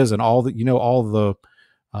really is. And all the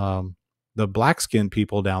black skinned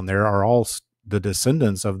people down there are all the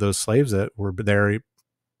descendants of those slaves that were there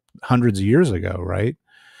hundreds of years ago. Right.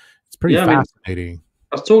 It's pretty fascinating.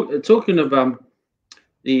 I was talking of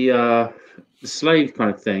the slave kind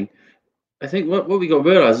of thing, I think what we got to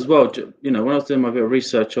realize as well, when I was doing my bit of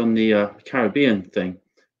research on the Caribbean thing,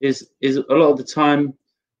 is a lot of the time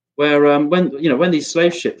where when these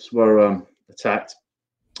slave ships were attacked,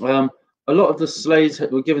 a lot of the slaves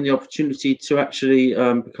were given the opportunity to actually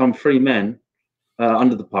become free men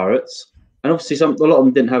under the pirates, and obviously a lot of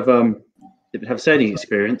them didn't have sailing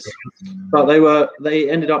experience, but they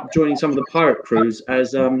ended up joining some of the pirate crews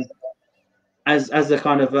as the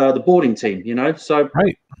kind of the boarding team, So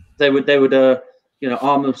right. they would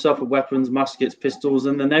arm themselves with weapons, muskets, pistols,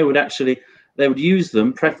 and then they would use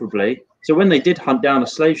them preferably. So when they did hunt down a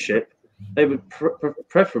slave ship, they would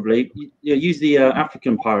preferably use the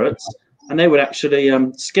African pirates, and they would actually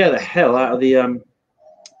scare the hell out of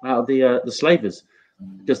the slavers,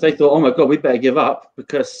 because they thought, oh my God, we better give up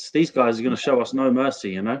because these guys are going to show us no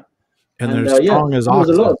mercy, And they're strong as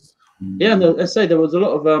oxes. And I say there was a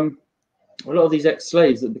lot of these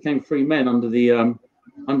ex-slaves that became free men under the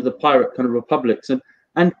pirate kind of republics, and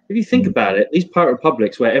if you think about it, these pirate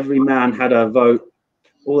republics where every man had a vote,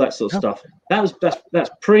 all that sort of stuff, that's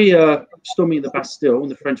pre storming the Bastille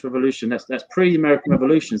and the French Revolution. That's pre American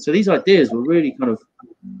Revolution. So these ideas were really kind of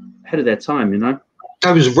ahead of their time,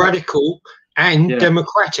 That was radical and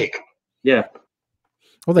democratic. Yeah.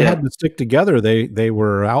 Well, they had to stick together. They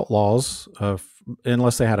were outlaws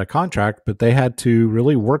unless they had a contract, but they had to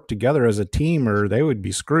really work together as a team, or they would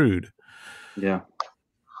be screwed. Yeah.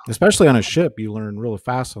 Especially on a ship, you learn really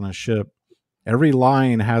fast on a ship. Every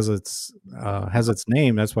line has its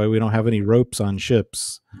name. That's why we don't have any ropes on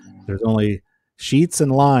ships. There's only sheets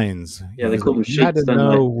and lines. Yeah, they call them sheets. You had to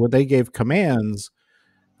know when they gave commands.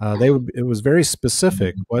 It was very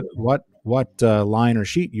specific what line or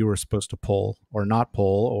sheet you were supposed to pull or not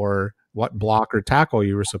pull, or what block or tackle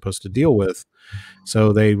you were supposed to deal with.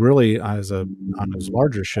 So they really, on those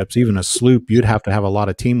larger ships, even a sloop, you'd have to have a lot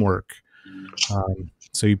of teamwork.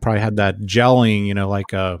 So you probably had that gelling,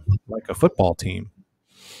 like a football team.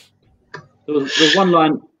 There's one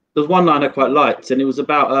line I quite liked, and it was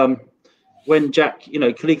about when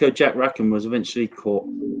Kaliko Jack Rackham was eventually caught,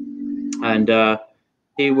 and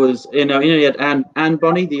he was, he had Anne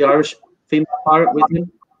Bonny, the Irish female pirate, with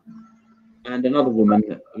him, and another woman.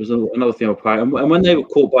 It was another female pirate, and when they were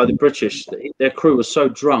caught by the British, their crew was so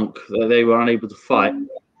drunk that they were unable to fight,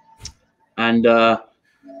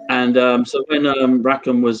 so when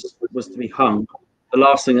Rackham was to be hung, the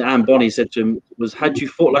last thing that Anne Bonny said to him was, "Had you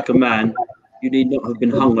fought like a man, you need not have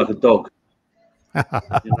been hung like a dog."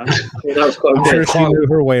 That was quite I'm sure she knew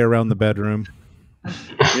her way around the bedroom.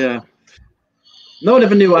 Yeah. No one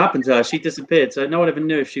ever knew what happened to her. She disappeared, so no one ever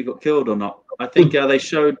knew if she got killed or not. I think they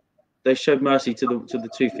showed mercy to the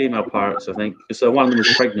two female pirates. I think so. One of them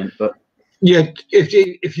was pregnant, but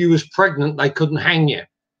if you was pregnant, they couldn't hang you.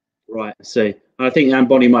 Right. I see. I think Anne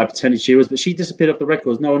Bonny might have pretended she was, but she disappeared off the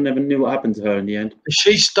records. No one ever knew what happened to her in the end.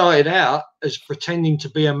 She started out as pretending to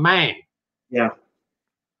be a man. Yeah.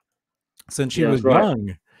 Since she was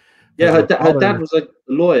young. Yeah, her dad was a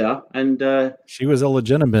lawyer, and she was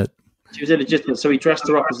illegitimate. She was illegitimate, so he dressed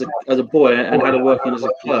her up as a boy and had her working as a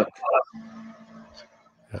clerk.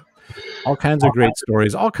 Yeah. All kinds of great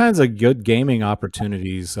stories, all kinds of good gaming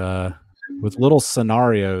opportunities with little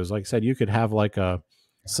scenarios. Like I said, you could have like a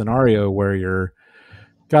scenario where you're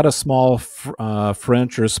got a small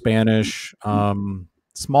French or Spanish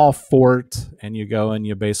small fort, and you go and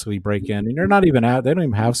you basically break in, and you're not even they don't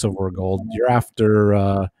even have silver or gold. You're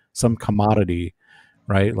after some commodity,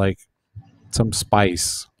 right? Like some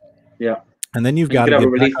spice. Yeah. And then you've got to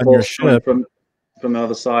get back on your ship from the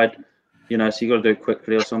other side, so you got to do it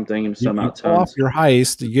quickly or something in some amount of time. Off your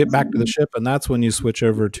heist, you get back to the ship, and that's when you switch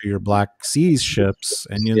over to your Black Seas ships,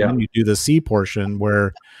 and then you do the sea portion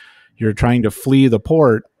where you're trying to flee the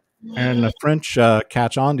port, and the French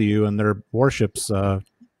catch on to you, and their warships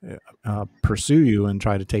pursue you and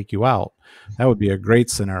try to take you out. That would be a great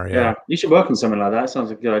scenario. Yeah, you should work on something like that. Sounds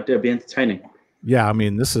like a good idea. It'd be entertaining. Yeah, I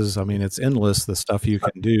mean, it's endless, the stuff you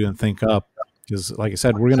can do and think up. Because, like I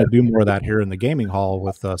said, we're going to do more of that here in the gaming hall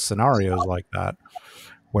with scenarios like that,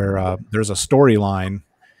 where there's a storyline,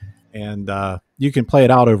 and you can play it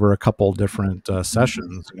out over a couple different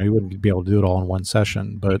sessions. You wouldn't be able to do it all in one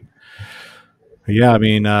session, but yeah, I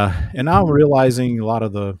mean, and now I'm realizing a lot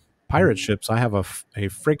of the pirate ships, I have a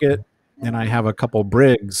frigate and I have a couple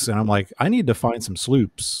brigs, and I'm like, I need to find some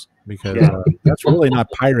sloops, because that's really not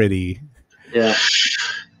piratey. Yeah.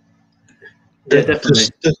 Yeah, definitely.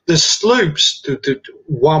 The sloops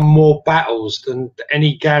won more battles than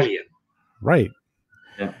any galleon. Right.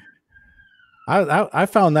 Yeah. I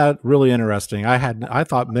found that really interesting. I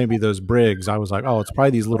thought maybe those brigs, I was like, oh, it's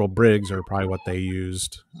probably these little brigs are probably what they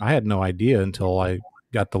used. I had no idea until I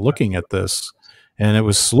got to looking at this, and it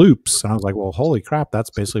was sloops. And I was like, well, holy crap, that's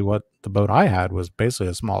basically what the boat I had was, basically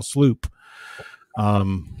a small sloop.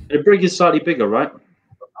 The brig is slightly bigger, right?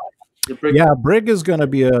 Yeah, brig is going to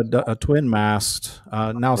be a twin mast.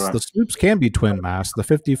 Now Right. the sloops can be twin mast, the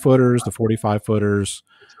 50 footers, the 45 footers.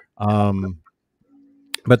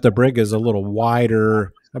 But the brig is a little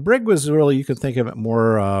wider. A brig was really, you could think of it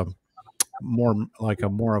more like a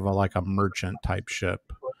merchant type ship.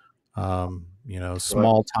 You know,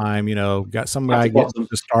 small time, you know, got some guy getting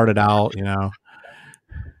just started out, you know,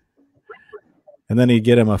 and then he'd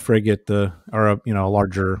get him a frigate or a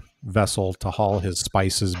larger vessel to haul his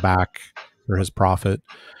spices back for his profit.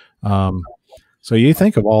 So you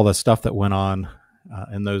think of all the stuff that went on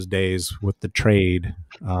in those days with the trade,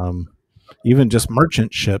 even just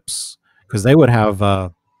merchant ships, because they would have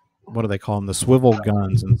what do they call them, the swivel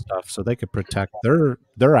guns and stuff, so they could protect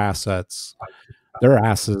their assets, their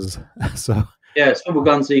asses. So yeah, swivel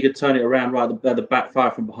guns, so you could turn it around, right? The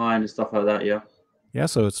backfire from behind and stuff like that. Yeah.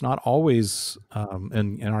 So it's not always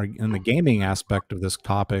in the gaming aspect of this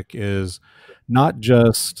topic is not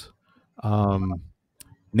just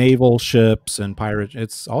naval ships and pirate.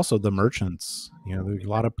 It's also the merchants. You know, a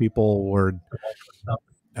lot of people were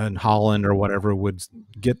in Holland or whatever would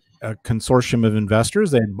get a consortium of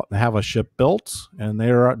investors. They'd have a ship built, and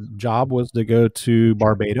their job was to go to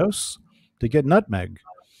Barbados to get nutmeg.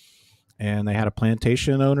 And they had a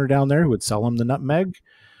plantation owner down there who would sell them the nutmeg.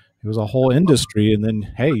 It was a whole industry. And then,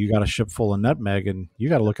 hey, you got a ship full of nutmeg, and you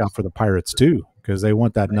got to look out for the pirates too, because they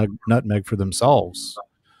want that nutmeg for themselves.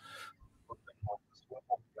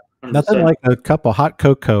 100%. Nothing like a cup of hot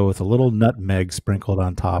cocoa with a little nutmeg sprinkled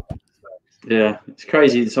on top. Yeah, it's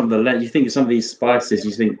crazy. Some of the you think of some of these spices,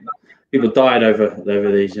 you think people died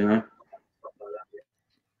over these, you know.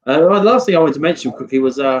 The last thing I wanted to mention quickly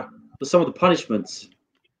was some of the punishments.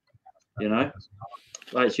 You know,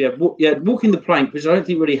 like you had walking the plank, which I don't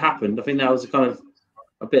think really happened. I think that was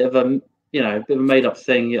a bit of a made up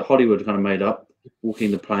thing. Hollywood kind of made up, walking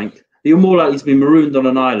the plank. You're more likely to be marooned on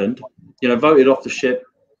an island, you know, voted off the ship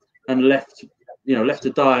and left to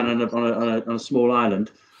die on a small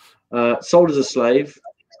island. Sold as a slave.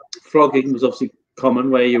 Flogging was obviously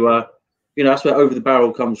common, where you were, you know, that's where over the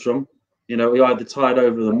barrel comes from. You know, you're either tied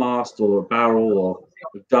over the mast or a barrel or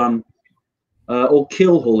a gun. Or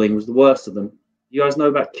keel hauling was the worst of them. You guys know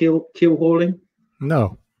about keel hauling?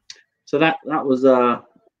 No. So that was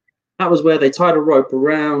where they tied a rope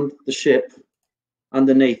around the ship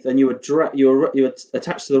underneath, and you were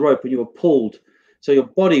attached to the rope, and you were pulled. So your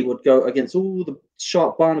body would go against all the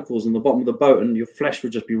sharp barnacles on the bottom of the boat, and your flesh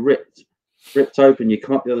would just be ripped open. You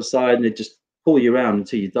come up the other side, and it just pull you around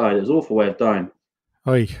until you died. It was an awful way of dying.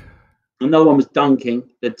 Oy. And no one was dunking.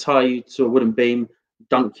 They'd tie you to a wooden beam,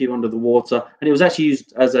 dunk you under the water, and it was actually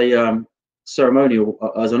used as a ceremonial,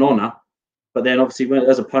 as an honor. But then obviously,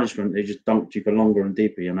 as a punishment, they just dunked you for longer and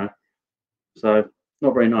deeper, you know. So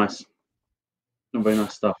not very nice. Not very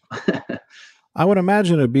nice stuff. I would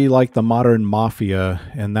imagine it'd be like the modern mafia,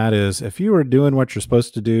 and that is, if you were doing what you're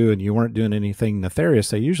supposed to do and you weren't doing anything nefarious,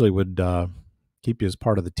 they usually would keep you as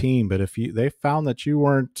part of the team. But if they found that you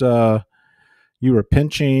weren't, you were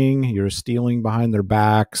pinching, you were stealing behind their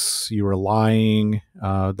backs, you were lying,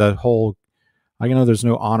 the whole, I know there's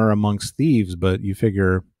no honor amongst thieves, but you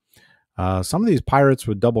figure some of these pirates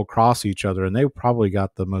would double cross each other, and they probably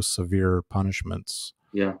got the most severe punishments.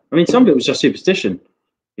 Yeah, I mean, some of it was just superstition,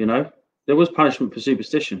 you know. There was punishment for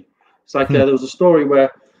superstition. It's like there was a story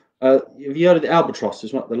where, have you heard of the albatross?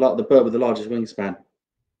 It's the bird with the largest wingspan.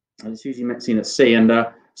 And it's usually seen at sea, and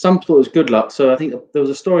some thought it was good luck. So I think there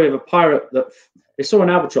was a story of a pirate that they saw an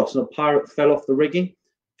albatross, and a pirate fell off the rigging,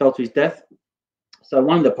 fell to his death. So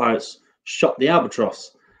one of the pirates shot the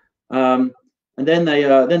albatross, and then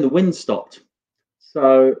the wind stopped.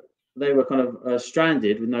 So they were kind of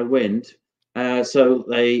stranded with no wind. So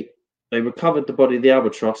they recovered the body of the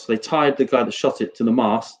albatross. They tied the guy that shot it to the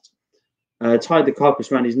mast, tied the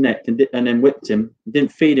carcass around his neck, and then whipped him.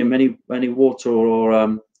 Didn't feed him any water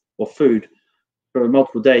or food for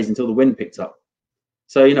multiple days until the wind picked up.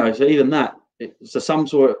 So you know, so even that. So some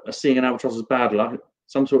saw seeing an albatross as bad luck.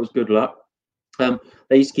 Some saw it as good luck.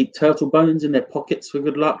 They used to keep turtle bones in their pockets for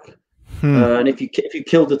good luck. And if you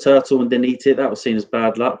killed a turtle and didn't eat it, that was seen as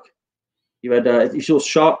bad luck. You had if you saw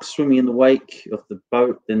sharks swimming in the wake of the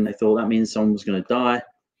boat, then they thought that means someone was going to die.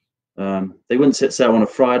 They wouldn't set sail on a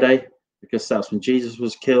Friday because that's when Jesus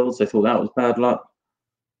was killed. So they thought that was bad luck.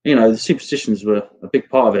 You know, the superstitions were a big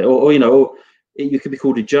part of it. Or you know, you could be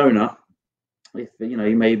called a Jonah if you know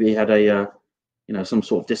you maybe had a some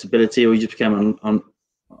sort of disability, or you just became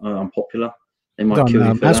unpopular. They might kill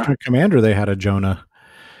you for Master that. Commander, they had a Jonah.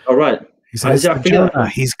 Oh right. He says, Jonah,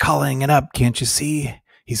 he's calling it up. Can't you see?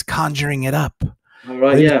 He's conjuring it up. All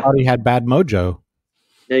right, yeah. He thought he had bad mojo.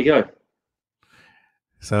 There you go.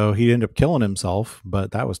 So he ended up killing himself,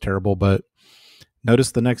 but that was terrible. But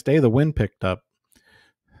notice the next day the wind picked up.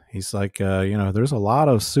 He's like, there's a lot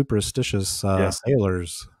of superstitious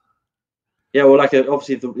sailors. Yeah, well, like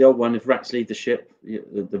obviously the old one, if rats leave the ship,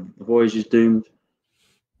 the voyage is doomed.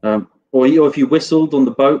 Or if you whistled on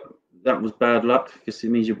the boat, that was bad luck because it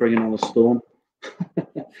means you're bringing on a storm.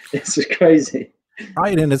 It's just crazy.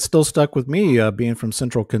 Right, and it's still stuck with me being from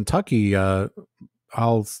Central Kentucky. My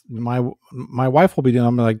wife will be doing.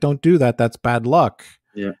 I'm like, don't do that. That's bad luck.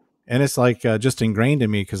 Yeah. And it's like just ingrained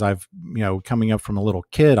in me because I've, coming up from a little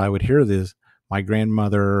kid, I would hear my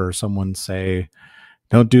grandmother or someone say,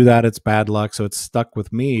 don't do that. It's bad luck. So it's stuck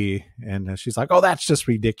with me. And she's like, oh, that's just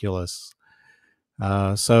ridiculous.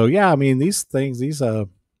 So yeah, I mean, these things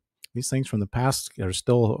from the past are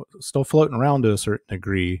still floating around to a certain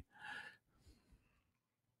degree.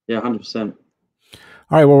 Yeah, 100%.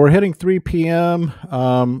 All right. Well, we're hitting 3 p.m.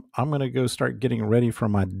 I'm going to go start getting ready for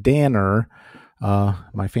my dinner.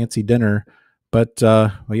 My fancy dinner, but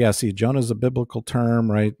yeah, see, Jonah's a biblical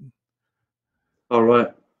term, right? All right.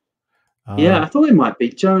 Yeah, I thought it might be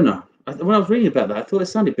Jonah. When I was reading about that, I thought it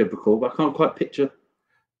sounded biblical, but I can't quite picture.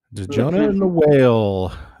 Jonah and the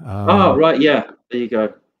whale. Oh, right, yeah, there you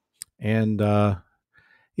go. And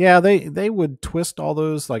yeah, they would twist all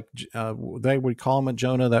those, like they would call him a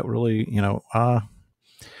Jonah. That really, I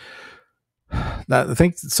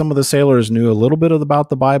think some of the sailors knew a little bit about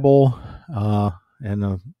the Bible.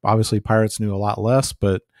 And obviously pirates knew a lot less,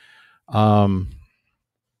 but yeah,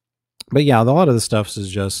 a lot of the stuff is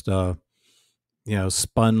just,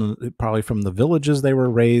 spun probably from the villages they were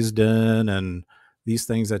raised in and these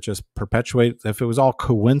things that just perpetuate. If it was all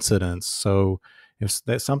coincidence. So if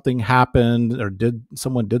something happened or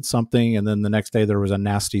someone did something and then the next day there was a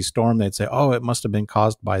nasty storm, they'd say, oh, it must have been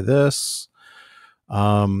caused by this.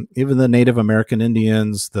 Even the Native American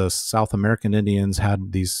Indians, the South American Indians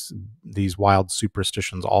had these wild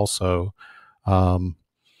superstitions also.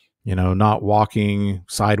 Not walking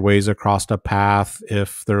sideways across a path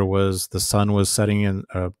if the sun was setting in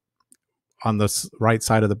on the right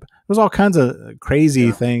side of there was all kinds of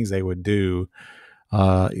crazy things they would do.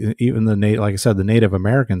 Even like I said, the Native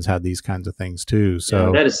Americans had these kinds of things too.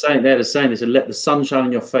 So they had a saying. They said, "Let the sun shine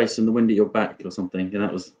on your face and the wind at your back," or something. And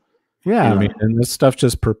that was. Yeah, I mean, and this stuff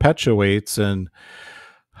just perpetuates. And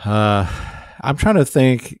I'm trying to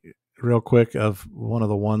think real quick of one of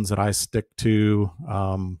the ones that I stick to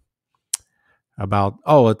about.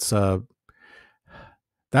 Oh, it's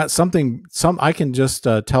that's something. I can just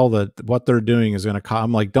tell that what they're doing is going to.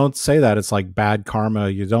 I'm like, don't say that. It's like bad karma.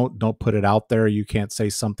 You don't put it out there. You can't say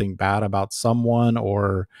something bad about someone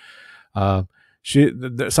or.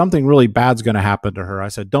 Something really bad's going to happen to her. I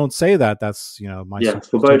said, don't say that. That's, it's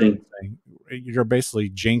foreboding. You're basically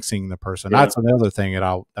jinxing the person. Yeah. That's another thing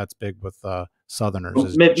that's big with Southerners.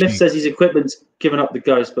 Well, Myth says his equipment's given up the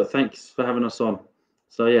ghost, but thanks for having us on.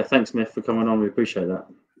 So yeah, thanks Myth for coming on. We appreciate that.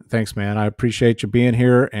 Thanks, man. I appreciate you being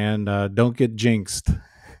here and don't get jinxed.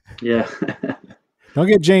 Yeah. Don't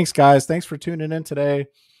get jinxed, guys. Thanks for tuning in today.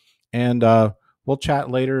 And we'll chat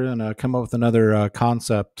later and come up with another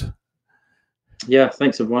concept. Yeah,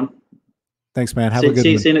 thanks everyone. Thanks, man. Have a good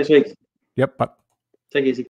one. See you next week. Yep. Bye. Take it easy.